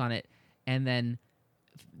pause on it, and then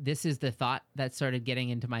this is the thought that started getting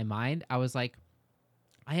into my mind. I was like,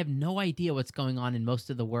 I have no idea what's going on in most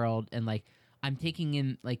of the world, and like I'm taking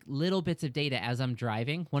in like little bits of data as I'm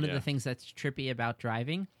driving. One of Yeah. the things that's trippy about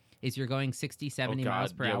driving is you're going 60, 70 oh, God.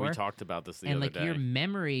 miles per yeah, hour, we talked about this the and other like day. your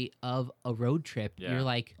memory of a road trip, Yeah. you're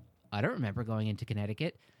like, I don't remember going into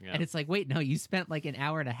Connecticut. Yeah. And it's like, wait, no, you spent like an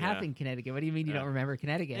hour and a half Yeah. in Connecticut. What do you mean you Yeah. don't remember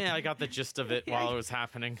Connecticut? Yeah, I got the gist of it while it was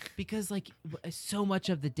happening. Because like so much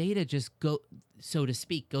of the data just so to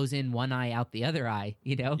speak, goes in one eye out the other eye,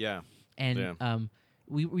 you know? Yeah. And Yeah.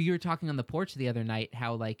 we were talking on the porch the other night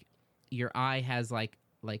how like your eye has like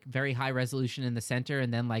very high resolution in the center,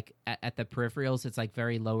 and then like at the peripherals it's like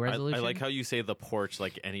very low I resolution. like how you say the porch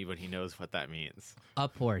like anybody knows what that means. A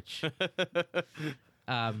porch.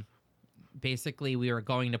 Basically, we were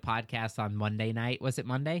going to podcast on Monday night. Was it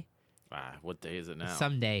Monday? What day is it now?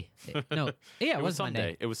 Someday. No, yeah, it was someday.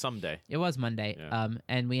 Monday. It was someday. It was Monday. Yeah.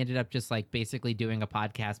 And we ended up just like basically doing a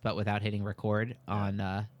podcast, but without hitting record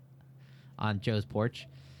on Joe's porch.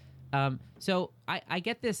 So I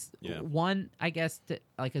get this. Yeah. One, I guess,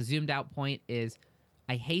 like a zoomed out point is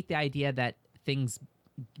I hate the idea that things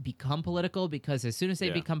become political, because as soon as they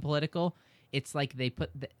Yeah. become political, it's like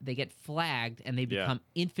they get flagged and they Yeah. become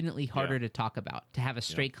infinitely harder Yeah. to talk about, to have a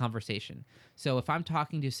straight conversation. So if I'm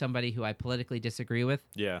talking to somebody who I politically disagree with,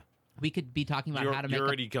 Yeah. we could be talking about how to make You're a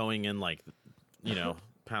already going in like,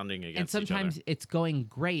 pounding against and sometimes each it's going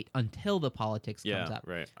great until the politics other. comes Yeah, up.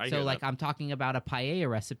 right. I So hear like that. I'm talking about a paella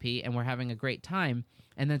recipe and we're having a great time,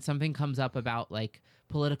 and then something comes up about like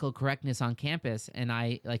political correctness on campus, and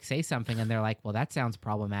I like say something and they're like, well, that sounds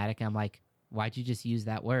problematic. And I'm like, why'd you just use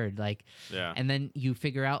that word? Like, Yeah. and then you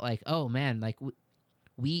figure out like, oh man, like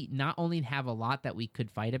we not only have a lot that we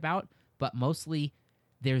could fight about, but mostly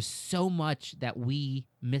there's so much that we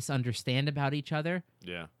misunderstand about each other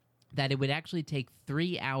Yeah. that it would actually take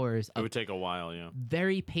 3 hours It of would take a while, yeah.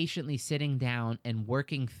 very patiently sitting down and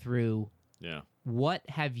working through Yeah. what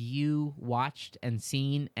have you watched and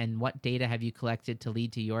seen and what data have you collected to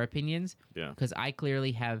lead to your opinions. Yeah. Because I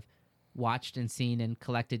clearly have watched and seen and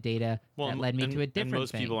collected data that led me to a different and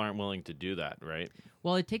most thing. people aren't willing to do that, right?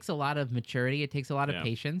 Well, it takes a lot of maturity. It takes a lot of Yeah.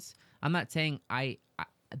 patience. I'm not saying I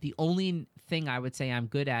the only thing I would say I'm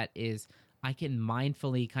good at is I can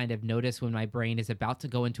mindfully kind of notice when my brain is about to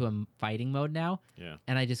go into a fighting mode now. Yeah.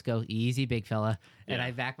 And I just go, easy, big fella. And Yeah.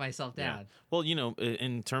 I back myself Yeah. down. Well,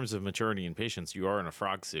 in terms of maturity and patience, you are in a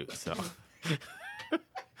frog suit, so.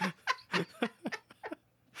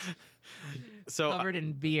 So Covered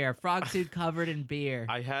in beer. Frog suit covered in beer.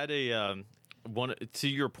 I had a one to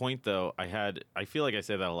your point though. I feel like I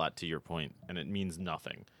say that a lot to your point, and it means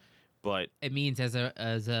nothing. But It means as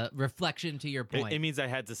a reflection to your point. it means I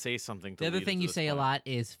had to say something. To The other lead thing into you this say a point. lot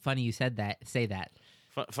is funny you said that. Say that.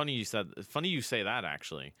 Funny you say that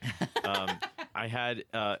actually. I had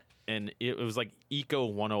and it was like Eco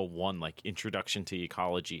 101, like Introduction to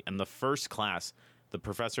Ecology, and the first class, the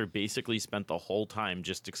professor basically spent the whole time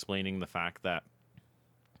just explaining the fact that,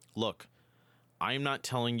 look, I'm not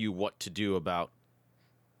telling you what to do about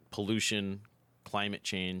pollution, climate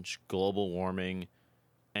change, global warming,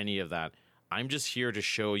 any of that. I'm just here to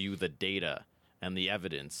show you the data and the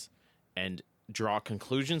evidence and draw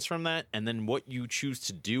conclusions from that, and then what you choose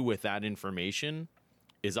to do with that information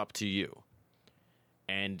is up to you.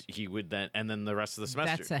 And he would then the rest of the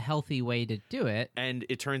semester. That's a healthy way to do it. And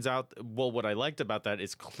it turns out, well, what I liked about that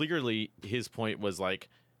is clearly his point was like,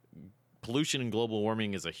 pollution and global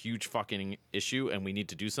warming is a huge fucking issue and we need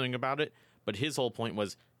to do something about it. But his whole point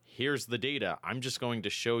was, here's the data. I'm just going to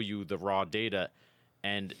show you the raw data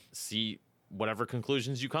and see whatever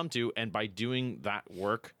conclusions you come to. And by doing that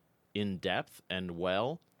work in depth and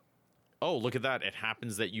well, oh, look at that. It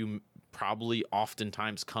happens that you probably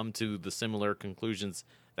oftentimes come to the similar conclusions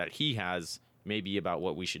that he has, maybe about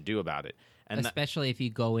what we should do about it. And especially if you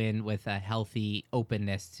go in with a healthy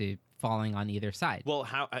openness to falling on either side. well,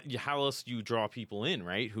 how else do you draw people in,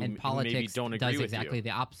 right? Who, And who maybe politics don't agree does with exactly you. the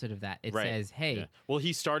opposite of that. It Right. says, hey, Yeah. Well,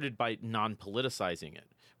 he started by non-politicizing it,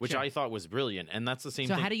 which Sure. I thought was brilliant, and that's the same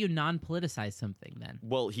so thing. how do you non-politicize something then?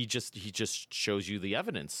 Well, he just shows you the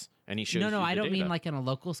evidence, and he shows No, you the I don't mean data. like on a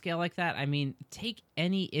local scale like that. I mean, take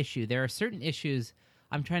any issue. There are certain issues.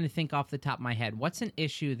 I'm trying to think off the top of my head. What's an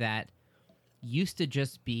issue that used to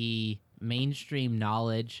just be mainstream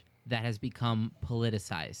knowledge that has become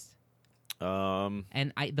politicized?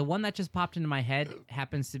 And the one that just popped into my head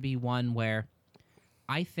happens to be one where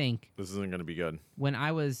I think This isn't going to be good. when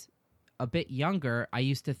I was a bit younger, I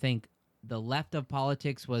used to think the left of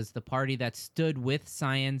politics was the party that stood with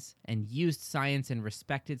science and used science and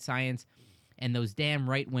respected science, and those damn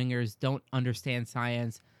right-wingers don't understand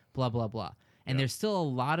science, blah, blah, blah. And there's still a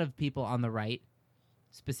lot of people on the right.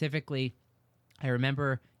 Specifically, I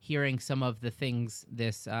remember hearing some of the things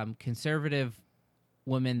this conservative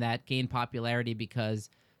woman that gained popularity because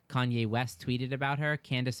Kanye West tweeted about her,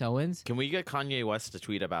 Candace Owens. Can we get Kanye West to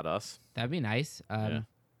tweet about us? That'd be nice. Yeah.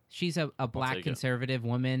 She's a black take it. conservative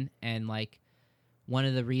woman, and like one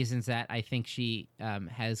of the reasons that I think she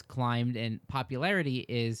has climbed in popularity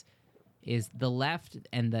is the left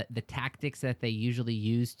and the tactics that they usually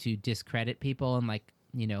use to discredit people and like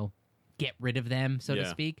get rid of them, so to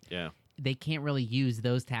speak. Yeah. They can't really use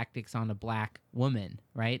those tactics on a black woman,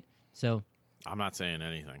 right? So I'm not saying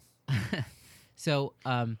anything.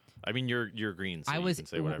 I mean, you're green, so I you was can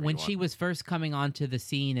say whatever when you she want. was first coming onto the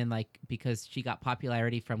scene, and like because she got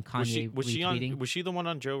popularity from Kanye Was she retweeting. was she the one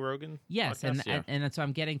on Joe Rogan? Yes, podcast? Yeah. and that's why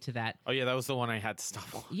I'm getting to that. Oh yeah, that was the one I had to stop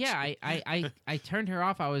watching. Yeah, I turned her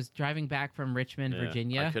off. I was driving back from Richmond, Yeah, I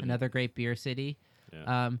Virginia, couldn't. another great beer city.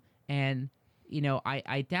 Yeah. And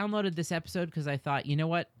I downloaded this episode because I thought, you know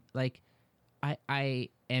what, like, I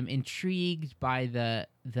am intrigued by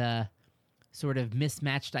the sort of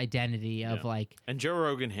mismatched identity of Yeah. like, And Joe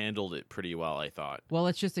Rogan handled it pretty well, I thought. well,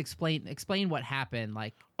 let's just explain what happened.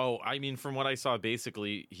 Like, Oh, I mean, from what I saw,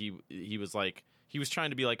 basically, he was like, he was trying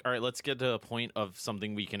to be like, all right, let's get to a point of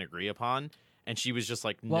something we can agree upon. And she was just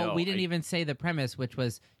like, no. well, we didn't even say the premise, which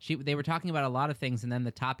was they were talking about a lot of things, and then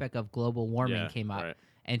the topic of global warming Yeah, came up, right.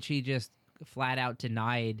 and she just flat out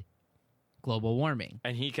denied global warming.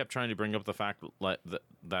 And he kept trying to bring up the fact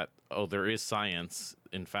that there is science.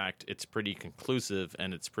 In fact, it's pretty conclusive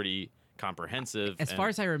and it's pretty comprehensive. As far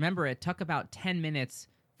as I remember, it took about 10 minutes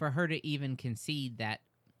for her to even concede that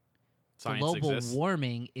science global exists.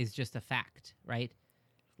 warming is just a fact, right?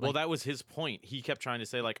 Well, Like- that was his point. He kept trying to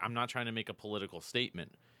say, like, I'm not trying to make a political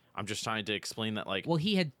statement. I'm just trying to explain that, like, Well,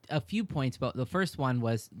 he had a few points, but the first one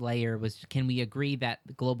was can we agree that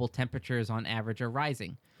global temperatures on average are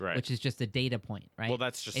rising? Right. Which is just a data point, right? well,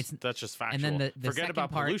 that's just factual. And then the Forget second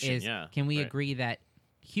about part pollution. is, yeah. can we right. agree that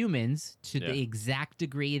humans, to Yeah. the exact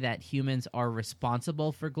degree that humans are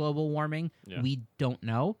responsible for global warming, Yeah. we don't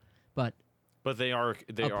know, but But they are.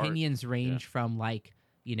 opinions range from like,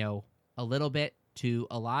 a little bit to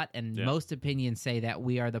a lot, and Yeah. most opinions say that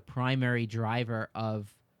we are the primary driver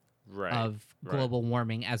of of global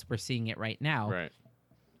warming as we're seeing it right now.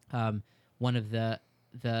 Right. One of the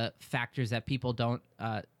factors that people don't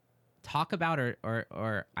talk about,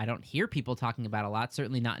 or I don't hear people talking about a lot,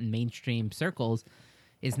 certainly not in mainstream circles,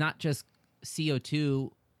 is not just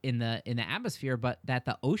CO2 in the atmosphere, but that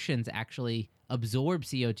the oceans actually absorb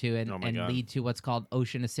CO2 and lead to what's called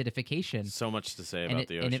ocean acidification. So much to say about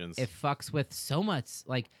the oceans. And it fucks with so much.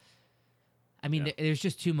 Like, I mean, there's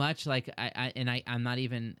just too much. Like, I'm not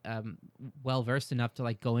even well versed enough to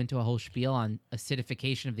like go into a whole spiel on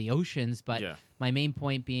acidification of the oceans. But my main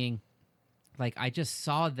point being, like, I just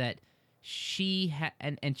saw that she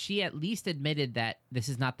and she at least admitted that this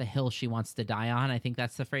is not the hill she wants to die on. I think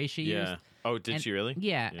that's the phrase she used. Oh, did she really?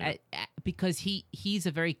 Yeah. Because he's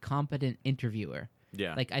a very competent interviewer.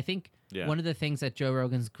 Yeah. Like, I think one of the things that Joe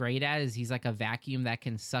Rogan's great at is he's like a vacuum that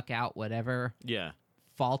can suck out whatever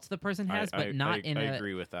faults the person has, but not in I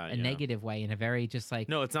agree with that, a negative way, in a very just like...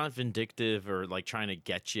 No, it's not vindictive or like trying to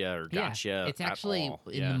get you or gotcha. It's actually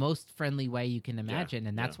in the most friendly way you can imagine,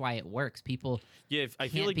 and that's why it works. People I feel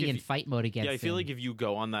can't like be in fight mode against I feel like if you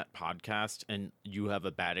go on that podcast and you have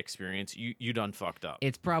a bad experience, you done fucked up.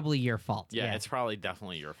 It's probably your fault. Yeah, it's probably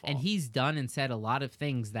definitely your fault. And he's done and said a lot of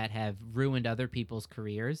things that have ruined other people's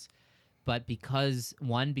careers. But because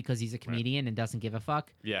he's a comedian and doesn't give a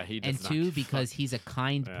fuck. Yeah, he does. And two, because he's a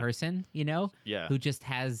kind person, you know, who just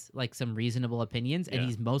has like some reasonable opinions, and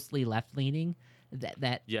he's mostly left leaning.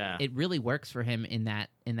 That it really works for him in that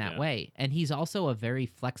way. And he's also a very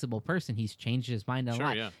flexible person. He's changed his mind a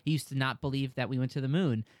lot. Yeah. He used to not believe that we went to the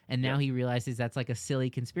moon, and now he realizes that's like a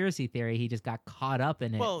silly conspiracy theory. He just got caught up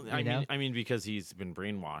in it. Well, I mean, because he's been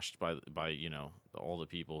brainwashed by you know, all the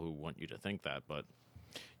people who want you to think that, but.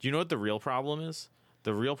 Do you know what the real problem is?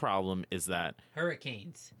 The real problem is that...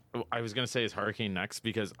 Hurricanes. I was going to say is hurricane next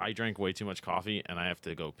because I drank way too much coffee and I have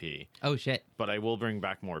to go pee. Oh, shit. But I will bring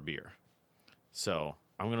back more beer. So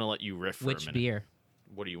I'm going to let you riff for a minute. Which beer?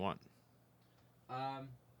 What do you want?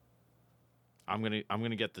 I'm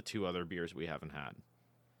gonna get the two other beers we haven't had.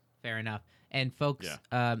 Fair enough. And folks,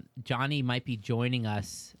 Johnny might be joining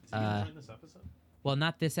us. Is he gonna join this episode? Well,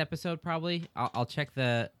 not this episode, probably. I'll check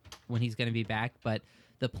when he's going to be back. But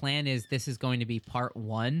the plan is this is going to be part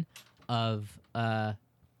one of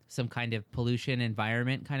some kind of pollution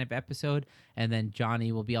environment kind of episode, and then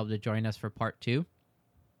Johnny will be able to join us for part two.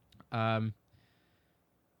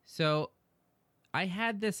 So I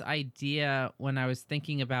had this idea when I was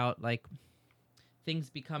thinking about like things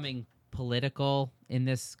becoming political in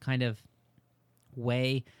this kind of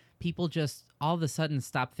way. People just all of a sudden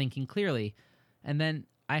stop thinking clearly. And then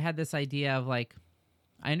I had this idea of like,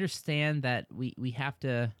 I understand that we have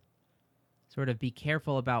to sort of be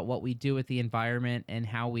careful about what we do with the environment and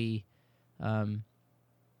how we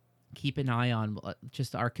keep an eye on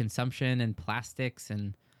just our consumption and plastics.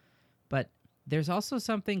 But there's also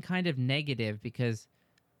something kind of negative because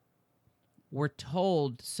we're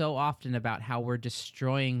told so often about how we're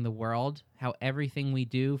destroying the world, how everything we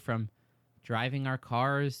do from driving our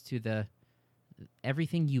cars to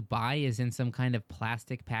everything you buy is in some kind of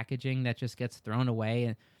plastic packaging that just gets thrown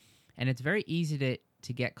away. And it's very easy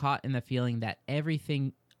to get caught in the feeling that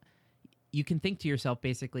everything you can think to yourself,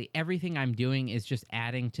 basically, everything I'm doing is just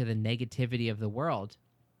adding to the negativity of the world.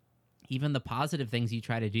 Even the positive things you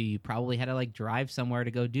try to do, you probably had to like drive somewhere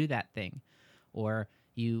to go do that thing. Or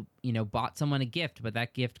you bought someone a gift, but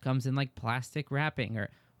that gift comes in like plastic wrapping, or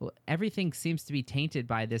everything seems to be tainted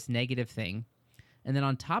by this negative thing. And then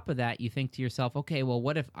on top of that, you think to yourself, okay, well,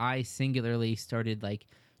 what if I singularly started like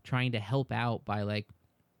trying to help out by like,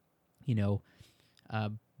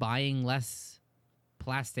 buying less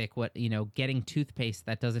plastic, getting toothpaste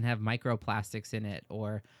that doesn't have microplastics in it?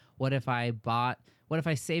 Or what if I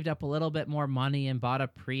saved up a little bit more money and bought a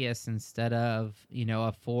Prius instead of,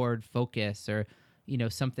 a Ford Focus, or,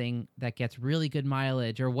 something that gets really good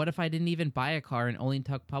mileage? Or what if I didn't even buy a car and only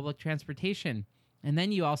took public transportation? And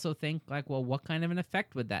then you also think like, well, what kind of an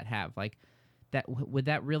effect would that have? Like, would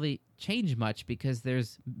that really change much? Because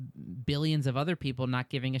there's billions of other people not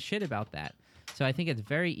giving a shit about that. So I think it's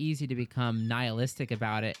very easy to become nihilistic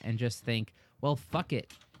about it and just think, well, fuck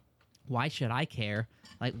it. Why should I care?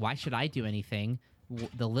 Like, why should I do anything?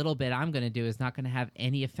 The little bit I'm going to do is not going to have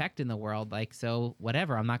any effect in the world. Like, so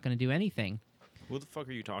whatever, I'm not going to do anything. Who the fuck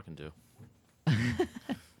are you talking to?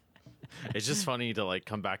 It's just funny to like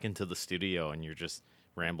come back into the studio and you're just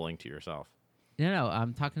rambling to yourself. No,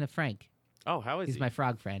 I'm talking to Frank. Oh, how is he? He's my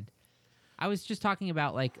frog friend. I was just talking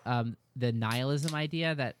about like the nihilism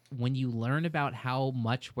idea that when you learn about how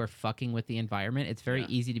much we're fucking with the environment, it's very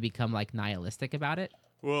easy to become like nihilistic about it.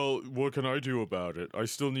 Well, what can I do about it? I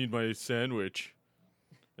still need my sandwich.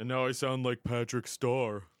 And now I sound like Patrick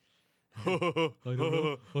Starr. I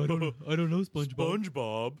don't know,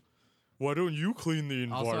 SpongeBob, why don't you clean the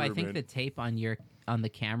environment? Also, I think the tape on the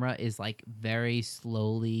camera is like very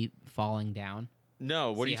slowly falling down.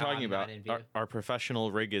 No, what are See you how talking I'm about? not in view? Our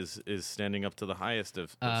professional rig is standing up to the highest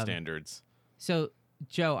of standards. So,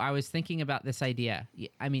 Joe, I was thinking about this idea.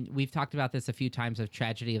 I mean, we've talked about this a few times of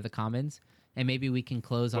Tragedy of the Commons, and maybe we can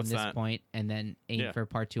close What's on this that? point and then aim Yeah. for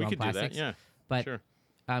part 2 We on could do that, plastics. yeah. But Sure.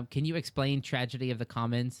 can you explain Tragedy of the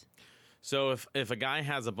Commons? So if a guy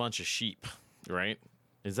has a bunch of sheep, right?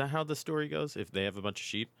 Is that how the story goes? If they have a bunch of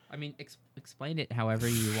sheep? I mean, explain it however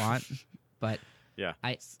you want, but Yeah.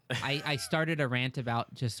 I started a rant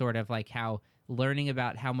about just sort of like how learning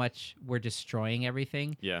about how much we're destroying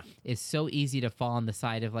everything Yeah. is so easy to fall on the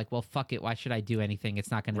side of like, well, fuck it, why should I do anything? It's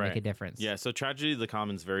not going to make Right. a difference. Yeah, so Tragedy of the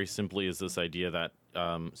Commons very simply is this idea that,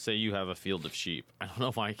 say you have a field of sheep. I don't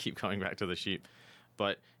know why I keep coming back to the sheep,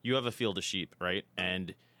 but you have a field of sheep, right?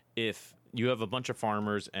 And if you have a bunch of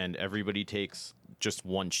farmers and everybody takes just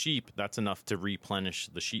one sheep, that's enough to replenish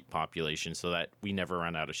the sheep population so that we never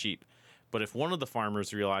run out of sheep. But if one of the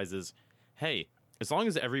farmers realizes, hey, as long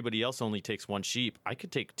as everybody else only takes one sheep, I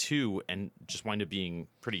could take two and just wind up being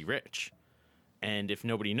pretty rich. And if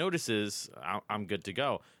nobody notices, I'm good to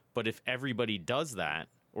go. But if everybody does that,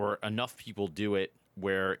 or enough people do it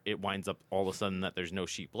where it winds up all of a sudden that there's no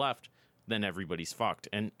sheep left, then everybody's fucked.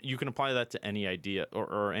 And you can apply that to any idea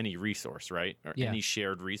or any resource, right? Or Yeah. any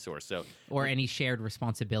shared resource. So Or any shared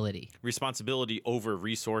responsibility. responsibility over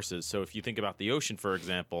resources. So if you think about the ocean, for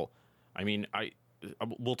example, I mean,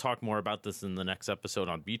 we'll talk more about this in the next episode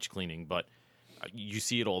on beach cleaning, but you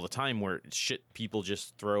see it all the time where shit people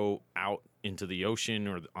just throw out into the ocean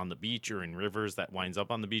or on the beach or in rivers that winds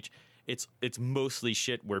up on the beach. It's mostly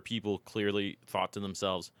shit where people clearly thought to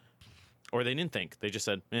themselves, or they didn't think. They just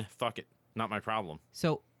said, fuck it. Not my problem.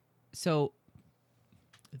 So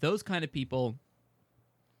those kind of people,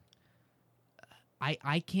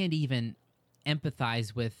 I can't even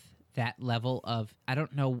empathize with that level of, I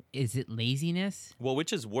don't know, is it laziness? Well,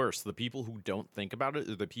 which is worse, the people who don't think about it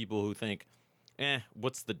or the people who think,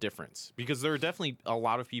 what's the difference? Because there are definitely a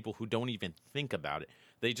lot of people who don't even think about it.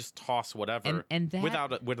 They just toss whatever And that,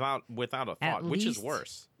 without a thought, which is least-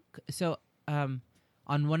 worse. So on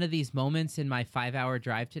one of these moments in my 5-hour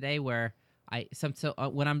drive today where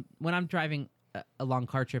when I'm driving a long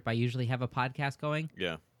car trip, I usually have a podcast going,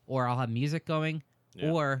 Yeah. or I'll have music going,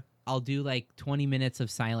 Yeah. or I'll do like 20 minutes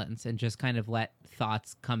of silence and just kind of let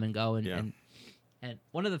thoughts come and go. And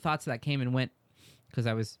one of the thoughts that came and went, because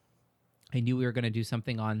I knew we were going to do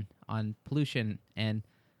something on pollution, and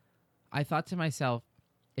I thought to myself,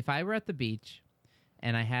 if I were at the beach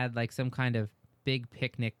and I had like some kind of big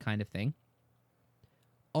picnic kind of thing,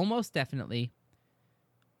 almost definitely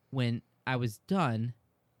when I was done,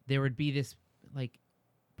 there would be this like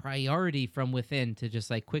priority from within to just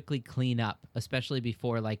like quickly clean up, especially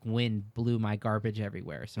before like wind blew my garbage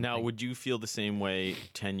everywhere or something. Now, would you feel the same way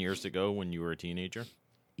 10 years ago when you were a teenager?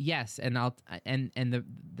 Yes, and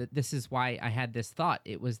this is why I had this thought.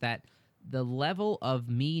 It was that the level of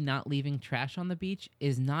me not leaving trash on the beach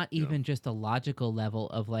is not even just a logical level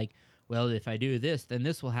of like, well, if I do this, then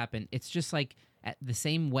this will happen. It's just like at the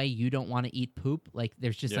same way you don't want to eat poop. Like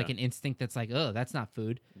there's just like an instinct that's like, oh, that's not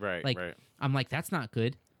food. Right, Like right. I'm like, that's not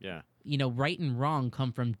good. Yeah. You know, right and wrong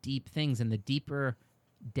come from deep things, and the deeper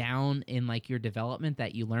down in like your development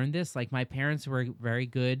that you learn this, like my parents were very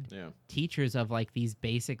good teachers of like these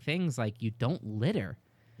basic things, like you don't litter.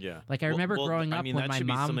 Yeah. Like I remember growing up I mean, when that my should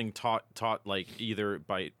mom be something taught like either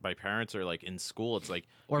by parents or like in school. It's like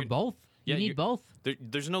or both. You need both.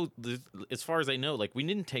 There's no, as far as I know, like we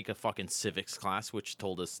didn't take a fucking civics class which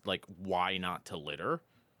told us like why not to litter.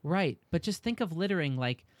 Right. But just think of littering.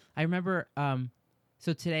 Like I remember,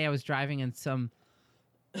 so today I was driving and some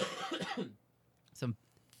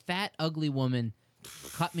fat, ugly woman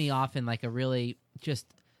cut me off in like a really just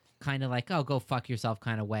kind of like, oh, go fuck yourself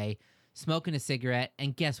kind of way, smoking a cigarette.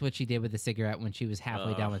 And guess what she did with the cigarette when she was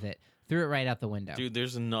halfway done with it? Threw it right out the window. Dude,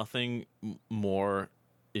 there's nothing more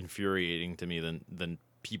infuriating to me than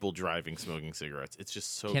people driving smoking cigarettes. It's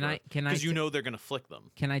just so because you know they're gonna flick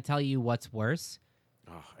them. Can I tell you what's worse?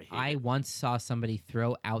 Oh, I once saw somebody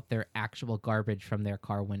throw out their actual garbage from their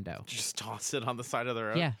car window. Just toss it on the side of the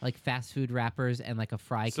road. Yeah, like fast food wrappers and like a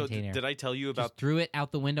fry container. Did I tell you about? Just threw it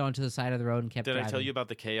out the window onto the side of the road and kept driving. Did I tell you about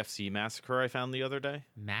the KFC massacre I found the other day?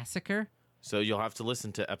 Massacre? So you'll have to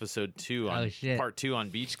listen to episode 2 on part 2 on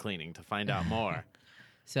beach cleaning to find out more.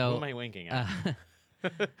 So who am I winking at?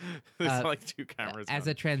 There's like 2 cameras. As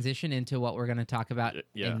a transition into what we're going to talk about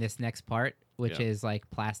in this next part, which is like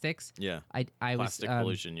plastics. Yeah. I Plastic was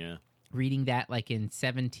pollution. Yeah. reading that like in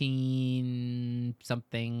 17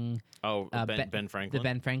 something. Oh, Ben the Franklin.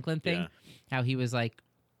 Ben Franklin thing, Yeah. how he was like,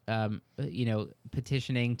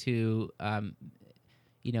 petitioning to,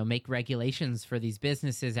 make regulations for these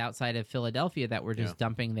businesses outside of Philadelphia that were just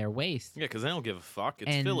dumping their waste. Yeah, because they don't give a fuck.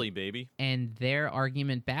 It's And- Philly, baby. And their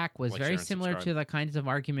argument back was Like, very share, and similar to subscribe. the kinds of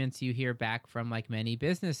arguments you hear back from like many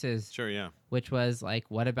businesses, Sure, yeah. which was like,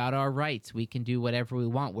 what about our rights? We can do whatever we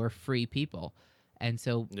want. We're free people. And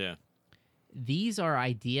so Yeah. these are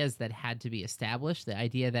ideas that had to be established. The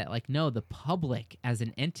idea that like, no, the public as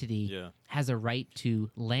an entity Yeah. has a right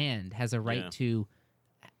to land, has a right Yeah. to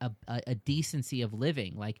a decency of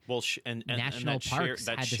living. Like Well, and National that parks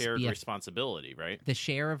that had to shared be a- responsibility, right? the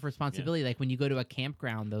share of responsibility, like when you go to a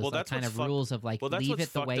campground, those Well, like, that's kind what's of rules of like, Well, that's leave what's it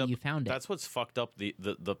the fucked way up. you found it. That's what's fucked up.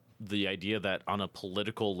 The idea that on a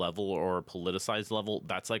political level or a politicized level,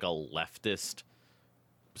 that's like a leftist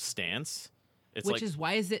stance. It's Which like, is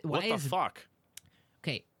why is it? Why what the is fuck?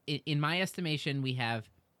 okay? In my estimation, we have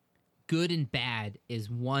good and bad is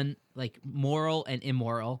one, like moral and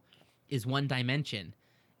immoral is one dimension,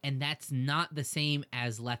 and that's not the same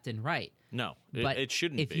as left and right. No, But it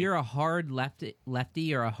shouldn't if be. you're a hard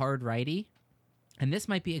lefty or a hard righty, and this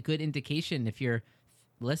might be a good indication if you're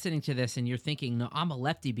listening to this and you're thinking, no, I'm a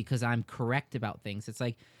lefty because I'm correct about things. It's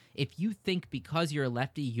like if you think because you're a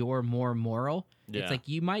lefty you're more moral, Yeah. it's like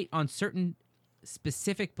you might on certain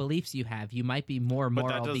specific beliefs you have, you might be more but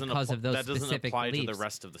moral because of those that doesn't specific apply beliefs. to the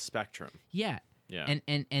rest of the spectrum. Yeah. Yeah.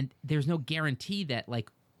 And there's no guarantee that like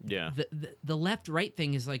Yeah. the left right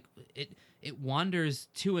thing is like it wanders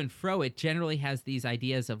to and fro. It generally has these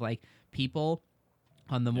ideas of like people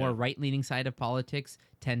on the more Yeah. right leaning side of politics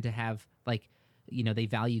tend to have like they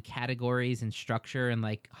value categories and structure and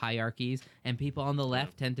like hierarchies, and people on the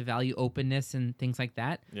left tend to value openness and things like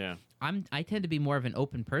that. Yeah. I tend to be more of an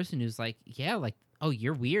open person who's like, yeah, like, oh,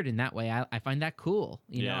 you're weird in that way. I find that cool.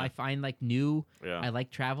 Yeah. I find like new. Yeah. I like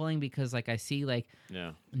traveling because like I see like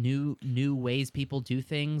Yeah. new ways people do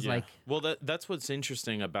things. Yeah. Like well, that's what's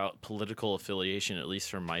interesting about political affiliation, at least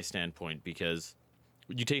from my standpoint, because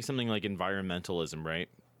you take something like environmentalism, right?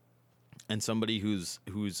 And somebody who's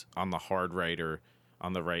on the hard right or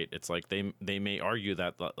on the right, it's like they may argue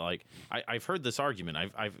that like I've heard this argument.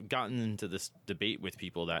 I've gotten into this debate with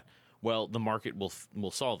people that, well, the market will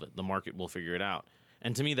solve it. The market will figure it out.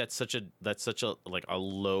 And to me, that's such a like a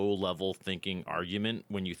low level thinking argument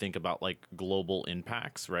when you think about like global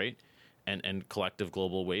impacts, right? And collective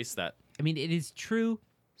global waste. That I mean, it is true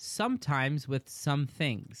sometimes with some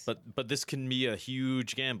things. but this can be a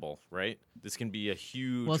huge gamble, right? This can be a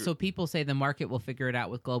huge. Well, so people say the market will figure it out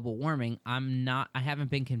with global warming. I haven't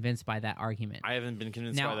been convinced by that argument. I haven't been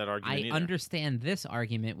convinced Now, by that argument I either. understand this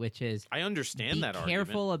argument, which is I understand be that argument.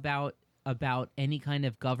 careful about any kind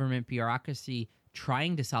of government bureaucracy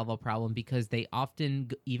trying to solve a problem, because they often,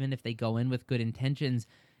 even if they go in with good intentions,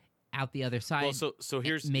 out the other side, Well, so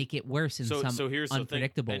here's make it worse in some here's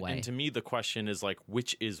unpredictable the thing. way. And to me, the question is like,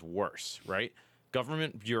 which is worse, right?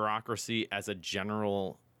 Government bureaucracy as a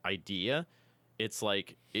general idea, it's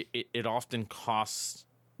like it often costs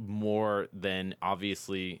more than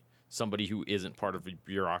obviously somebody who isn't part of a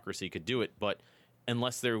bureaucracy could do it. But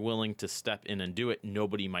unless they're willing to step in and do it,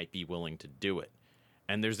 nobody might be willing to do it.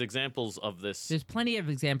 And there's examples of this. There's plenty of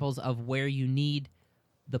examples of where you need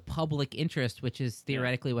the public interest, which is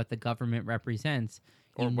theoretically what the government represents.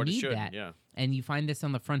 Or You what it need should, that. yeah. And you find this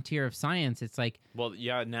on the frontier of science. It's like Well,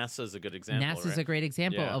 yeah, NASA is a good example. NASA's right? a great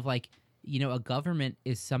example Yeah. of like, a government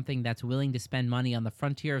is something that's willing to spend money on the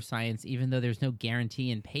frontier of science, even though there's no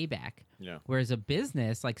guarantee in payback. Yeah. Whereas a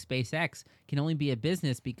business like SpaceX can only be a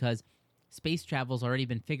business because space travel's already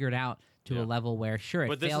been figured out to Yeah. a level where, sure,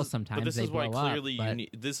 it fails sometimes. But this they is why blow clearly up, you but need.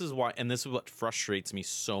 This is why, and this is what frustrates me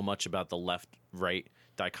so much about the left-right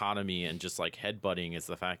dichotomy and just like headbutting is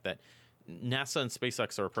the fact that NASA and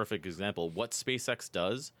SpaceX are a perfect example. What SpaceX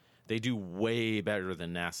does, they do way better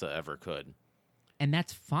than NASA ever could. and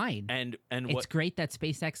that's fine. And it's what great that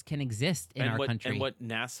SpaceX can exist in our country. and what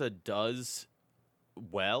NASA does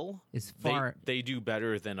well Is far- they do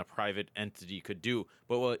better than a private entity could do.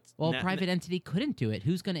 But what Well, a private entity couldn't do it.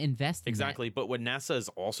 Who's going to invest in exactly, but what NASA is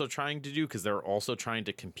also trying to do, because they're also trying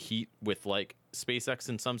to compete with like SpaceX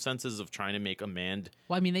in some senses of trying to make a manned. that?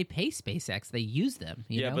 Well, I mean, they pay SpaceX. They use them.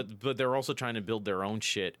 You know? but they're also trying to build their own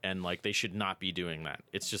shit, and like they should not be doing that.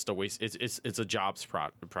 It's just a waste. It's a jobs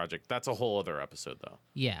project. That's a whole other episode, though.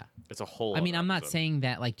 Yeah. It's a whole. I mean, other I'm not episode. saying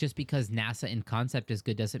that like just because NASA in concept is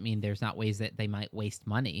good doesn't mean there's not ways that they might waste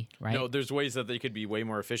money, right? No, there's ways that they could be way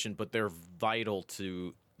more efficient, but they're vital to.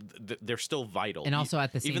 They're still vital, And also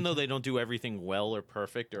at the same even though ti- they don't do everything well or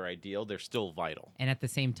perfect or ideal, they're still vital. And at the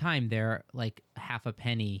same time, they're like half a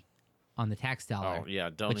penny on the tax dollar. Oh yeah,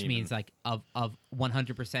 don't which even. means like of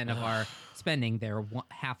 100% of our spending, they're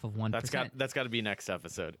half of 1%. That's got to be next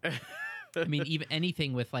episode. I mean, even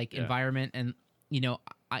anything with like Yeah. environment, and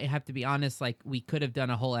I have to be honest, like we could have done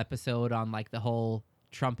a whole episode on like the whole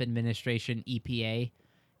Trump administration EPA,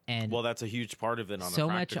 and Well, that's a huge part of it on so a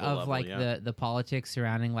much practical of level, like yeah. the politics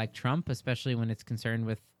surrounding like Trump, especially when it's concerned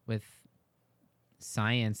with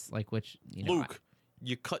science, like which Luke,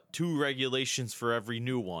 you cut 2 regulations for every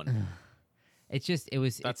new one. it's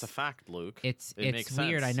That's a fact, Luke. It's It makes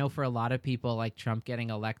weird. sense. I know for a lot of people, like Trump getting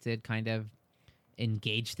elected kind of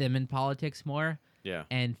engaged them in politics more. Yeah.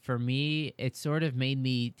 And for me, it sort of made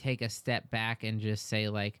me take a step back and just say,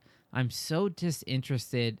 like, I'm so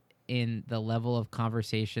disinterested in the level of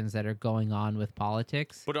conversations that are going on with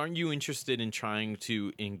politics. But aren't you interested in trying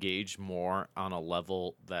to engage more on a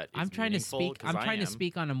level that is I'm trying meaningful? to speak. 'Cause I'm I trying to am.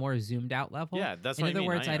 speak on a more zoomed out level. Yeah, that's in what I other mean.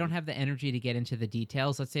 words, I don't am. have the energy to get into the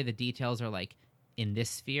details. Let's say the details are like in this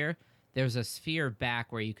sphere. There's a sphere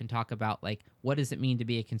back where you can talk about like what does it mean to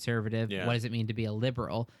be a conservative, Yeah. what does it mean to be a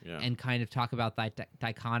liberal, Yeah. and kind of talk about that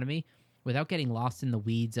dichotomy without getting lost in the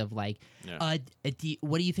weeds of like, Yeah.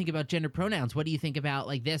 what do you think about gender pronouns? What do you think about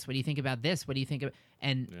like this? What do you think about this? What do you think of?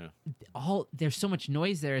 And Yeah. there's so much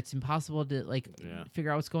noise there. It's impossible to like Yeah.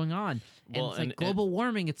 figure out what's going on. And Well, it's like and- global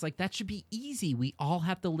warming. It's like that should be easy. We all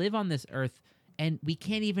have to live on this earth, and we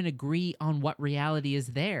can't even agree on what reality is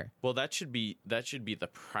there. Well, that should be the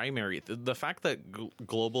primary. The fact that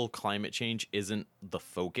global climate change isn't the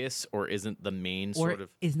focus or isn't the main Or sort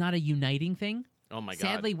of. is not a uniting thing. Oh my god.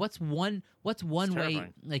 Sadly, what's one way?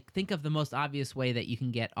 terrifying. Like, think of the most obvious way that you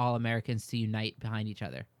can get all Americans to unite behind each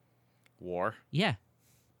other. War. Yeah,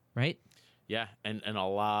 right. Yeah, and a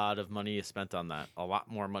lot of money is spent on that. A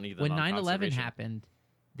lot more money than When on 9/11 conservation. happened,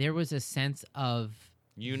 there was a sense of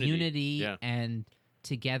Unity. Yeah. and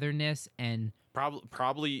togetherness, and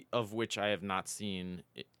Probably of which I have not seen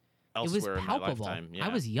it elsewhere was in my palpable. lifetime. Yeah. I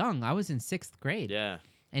was young. I was in 6th grade. Yeah.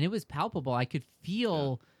 And it was palpable. I could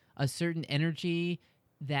feel a certain energy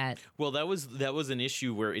that Well, that was an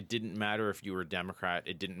issue where it didn't matter if you were a Democrat,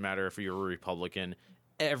 it didn't matter if you were a Republican.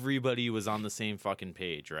 Everybody was on the same fucking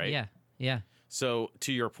page, right? yeah. So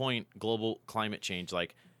to your point, global climate change,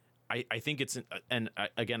 like I think it's, and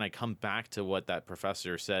again, I come back to what that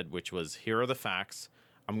professor said, which was, here are the facts.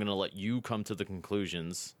 I'm going to let you come to the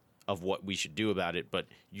conclusions of what we should do about it, but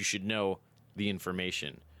you should know the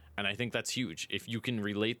information. And I think that's huge if you can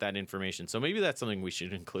relate that information. So maybe that's something we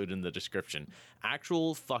should include in the description.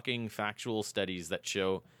 Actual fucking factual studies that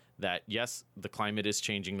show that, yes, the climate is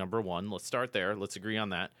changing, number one. Let's start there. Let's agree on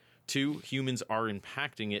that. 2, humans are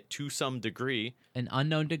impacting it to some degree. An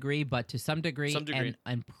unknown degree, but to some degree, Some degree.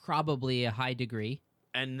 And probably a high degree,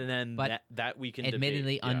 And then But that we can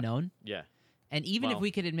admittedly debate. Yeah. unknown. Yeah. And even if Well-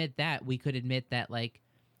 we could admit that, we could admit that, like,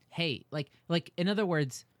 hey, like in other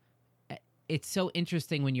words, it's so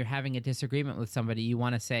interesting when you're having a disagreement with somebody. You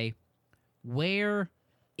want to say, where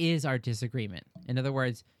is our disagreement? In other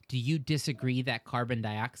words, do you disagree that carbon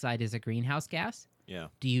dioxide is a greenhouse gas? Yeah.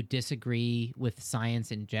 Do you disagree with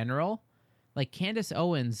science in general? Like Candace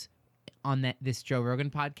Owens on this Joe Rogan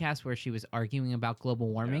podcast where she was arguing about global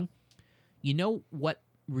warming. You know what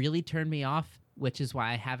really turned me off, which is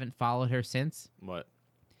why I haven't followed her since? What?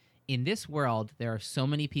 In this world, there are so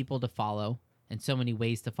many people to follow and so many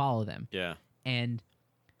ways to follow them. Yeah. And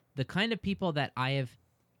the kind of people that I have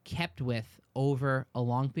kept with over a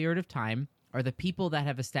long period of time are the people that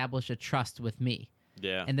have established a trust with me.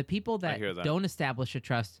 Yeah. And the people that hear that. don't establish a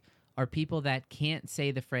trust are people that can't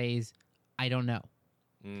say the phrase, I don't know.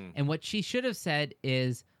 Mm. And what she should have said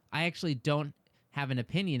is, I actually don't have an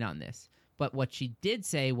opinion on this. But what she did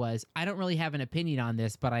say was, I don't really have an opinion on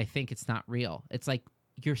this, but I think it's not real. It's like,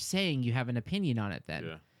 you're saying you have an opinion on it then.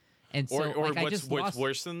 Yeah. And so Or like, I what's just lost...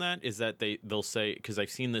 worse than that is that they'll say, because I've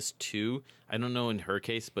seen this too. I don't know in her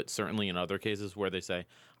case, but certainly in other cases where they say,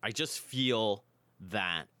 I just feel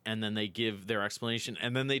that, and then they give their explanation,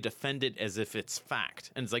 and then they defend it as if it's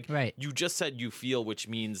fact. And it's like, Right. you just said you feel, which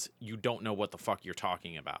means you don't know what the fuck you're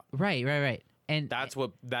talking about. Right. And That's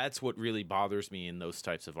what really bothers me in those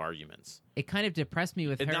types of arguments. it kind of depressed me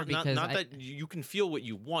with And her not because that you can feel what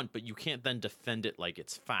you want, but you can't then defend it like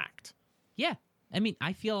it's fact. yeah, I mean,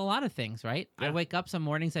 I feel a lot of things, right? I Yeah. wake up some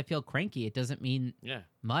mornings, I feel cranky. It doesn't mean Yeah.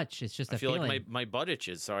 much. It's just I a feel feeling. like my butt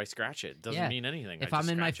itches, so I scratch it. Doesn't Yeah. mean anything. If I I'm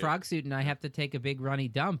just in my scratch it. frog suit and I have to take a big runny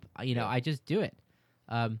dump, I just do it.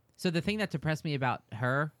 So the thing that depressed me about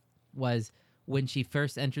her was when she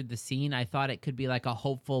first entered the scene, I thought it could be like a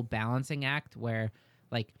hopeful balancing act where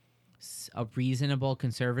like a reasonable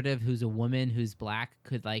conservative who's a woman who's black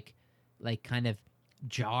could like kind of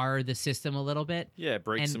jar the system a little bit. Yeah,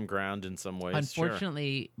 break And some ground in some ways.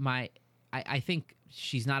 Unfortunately, I think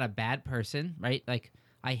she's not a bad person, right? Like,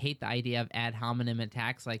 I hate the idea of ad hominem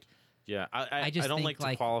attacks. Like, Yeah, I I just don't think,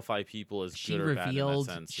 like to qualify people as she good or bad in revealed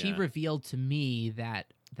that sense. she yeah. revealed to me that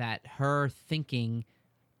her thinking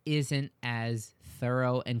isn't as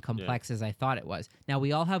thorough and complex as I thought it was. Now,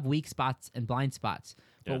 we all have weak spots and blind spots,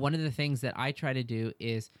 but Yeah. one of the things that I try to do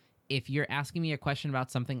is, if you're asking me a question about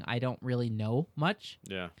something I don't really know much,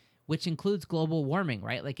 Yeah. which includes global warming,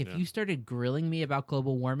 right? Like, if Yeah. you started grilling me about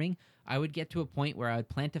global warming, I would get to a point where I would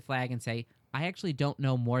plant a flag and say, I actually don't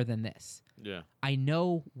know more than this. Yeah. I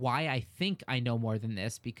know why I think I know more than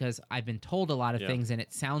this because I've been told a lot of Yeah. things and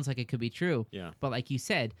it sounds like it could be true. Yeah. But like you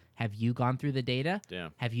said, have you gone through the data? Yeah.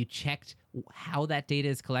 Have you checked how that data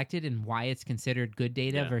is collected and why it's considered good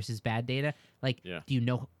data Yeah. versus bad data? Like, Yeah. do you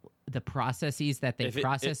know the processes that they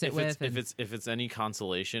process it with? If it's any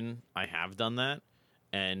consolation, I have done that,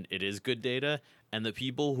 and it is good data. And the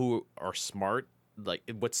people who are smart, like,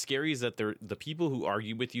 what's scary is that they're the people who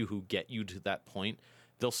argue with you, who get you to that point.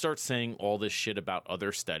 They'll start saying all this shit about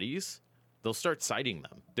other studies. They'll start citing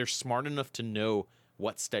them. They're smart enough to know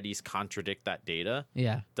what studies contradict that data.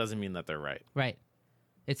 Yeah, Doesn't mean that they're right. right.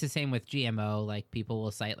 It's the same with GMO. Like, people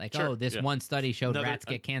will cite, like, Sure, oh, this yeah. one study showed Another- rats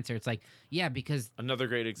get cancer. It's like, yeah, because Another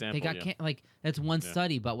great example. they got yeah. like, that's one Yeah.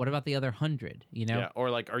 study, but what about the other 100? You know? Yeah,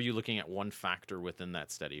 or like, are you looking at one factor within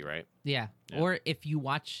that study, right? Yeah. Yeah. Or if you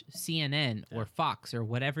watch CNN or Fox or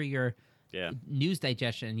whatever your Yeah. news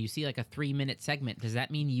digestion, you see like a 3-minute segment, does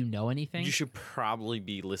that mean you know anything? You should probably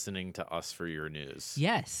be listening to us for your news.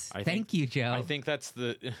 Yes. I Thank think- you, Joe. I think that's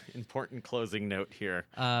the important closing note here.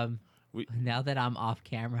 We- Now that I'm off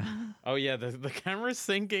camera. Oh yeah, the camera's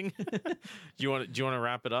syncing. do you want to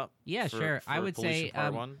wrap it up? Yeah, sure. I would Pollution say,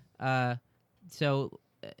 part one. So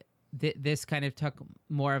this kind of took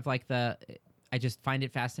more of like I just find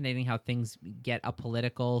it fascinating how things get a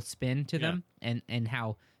political spin to them, and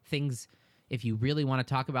how things, if you really want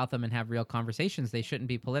to talk about them and have real conversations, they shouldn't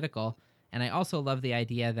be political. And I also love the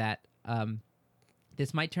idea that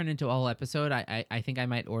this might turn into a whole episode. I think I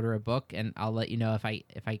might order a book, and I'll let you know if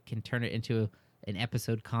I can turn it into an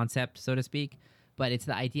episode concept, so to speak. But it's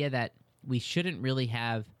the idea that we shouldn't really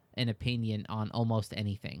have an opinion on almost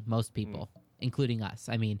anything, most people, including us.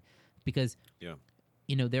 I mean, because Yeah.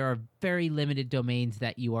 you know, there are very limited domains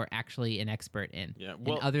that you are actually an expert in. Yeah, And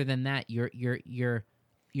well- other than that, you're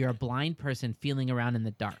a blind person feeling around in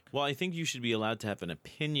the dark. Well, I think you should be allowed to have an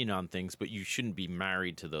opinion on things, but you shouldn't be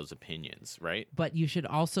married to those opinions, right? But you should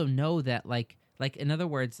also know that, like in other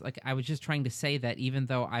words, like, I was just trying to say that even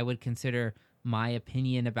though I would consider my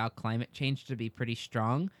opinion about climate change to be pretty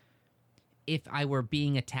strong, if I were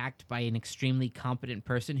being attacked by an extremely competent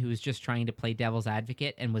person who was just trying to play devil's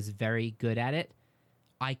advocate and was very good at it,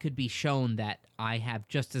 I could be shown that I have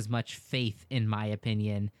just as much faith in my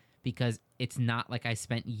opinion, because it's not like I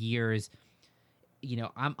spent years, you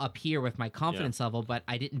know, I'm up here with my confidence level, but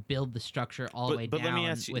I didn't build the structure all the way down let me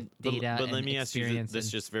ask you, with but data let and me ask you experience. this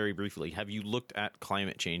and- just very briefly. Have you looked at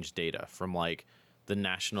climate change data from like the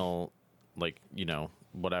national, like, you know,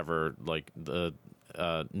 whatever, like the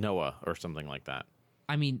NOAA or something like that?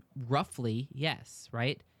 I mean, roughly, yes,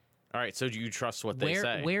 right? All right, so do you trust what they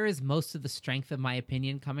say? Where is most of the strength of my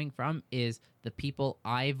opinion coming from is the people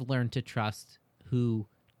I've learned to trust who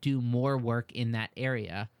do more work in that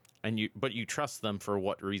area. But you trust them for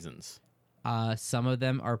what reasons? Some of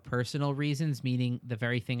them are personal reasons, meaning the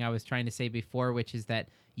very thing I was trying to say before, which is that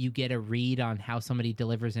you get a read on how somebody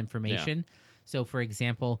delivers information. So, for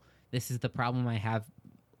example, this is the problem I have.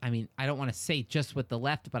 I mean, I don't want to say just with the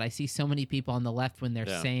left, but I see so many people on the left when they're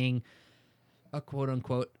saying a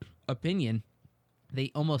quote-unquote opinion,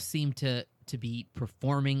 they almost seem to be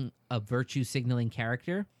performing a virtue signaling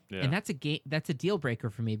character. Yeah. And that's a deal breaker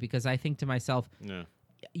for me, because I think to myself, Yeah.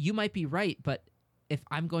 you might be right, but if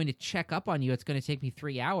I'm going to check up on you, it's going to take me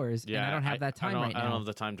 3 hours, and I don't have that time right now. I don't have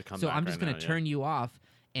the time to come So back I'm just right going to now, turn you off,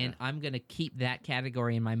 and I'm going to keep that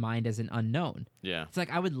category in my mind as an unknown. Yeah. It's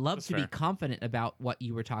like, I would love That's to fair. be confident about what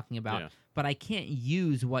you were talking about, Yeah. but I can't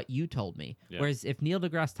use what you told me. Yeah. Whereas if Neil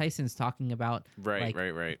deGrasse Tyson's talking about, Right,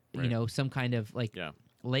 like, right. you know, some kind of like Yeah.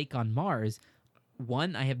 lake on Mars,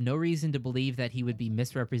 one, I have no reason to believe that he would be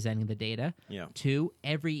misrepresenting the data. Yeah. Two,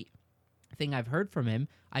 everything I've heard from him,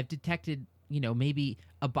 I've detected, you know, maybe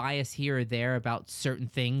a bias here or there about certain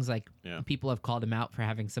things. Like, Yeah. people have called him out for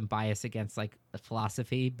having some bias against like the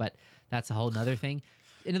philosophy, but that's a whole nother thing.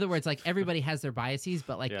 In other words, like, everybody has their biases,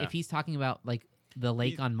 but like, Yeah. if he's talking about like the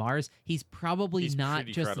lake on Mars, he's probably He's not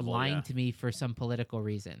pretty just credible, lying yeah. to me for some political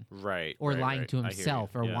reason, Right. or right, lying right. to I hear you.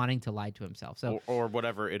 himself, or Yeah. wanting to lie to himself. So or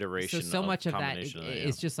whatever iteration. so much of that combination is of that,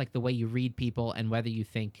 yeah. just like the way you read people and whether you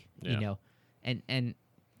think, Yeah. you know, and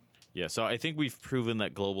Yeah, so I think we've proven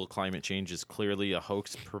that global climate change is clearly a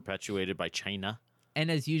hoax perpetuated by China. And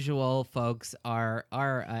as usual, folks, our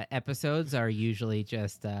episodes are usually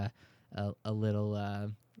just a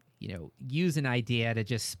little, use an idea to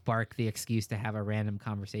just spark the excuse to have a random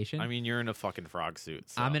conversation. I mean, you're in a fucking frog suit.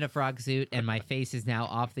 So. I'm in a frog suit, and my face is now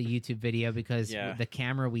off the YouTube video because the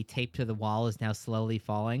camera we taped to the wall is now slowly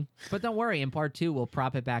falling. But don't worry, in part 2, we'll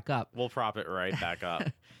prop it back up. We'll prop it right back up.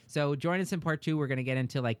 So join us in part 2. We're going to get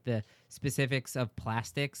into like the specifics of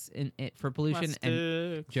plastics for pollution.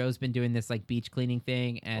 And Joe's been doing this like beach cleaning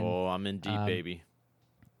thing. And I'm in deep, baby.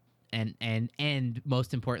 And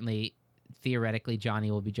most importantly, theoretically,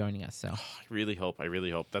 Johnny will be joining us. So I really hope.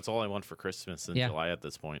 That's all I want for Christmas in July at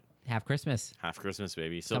this point. Half Christmas,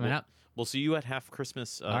 baby. So coming up. We'll see you at half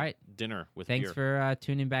Christmas all right. dinner with Thanks beer. for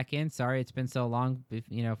tuning back in. Sorry it's been so long,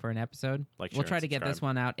 for an episode. We'll try to get this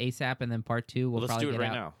one out ASAP, and then part 2 we'll let's probably do it get right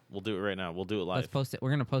out. now. We'll do it right now. We'll do it live. Let's post it. We're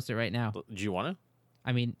gonna post it right now. Do you want to?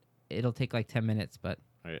 I mean, it'll take like 10 minutes, but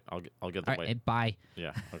All right, I'll get the all right. Bye.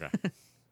 Yeah. Okay.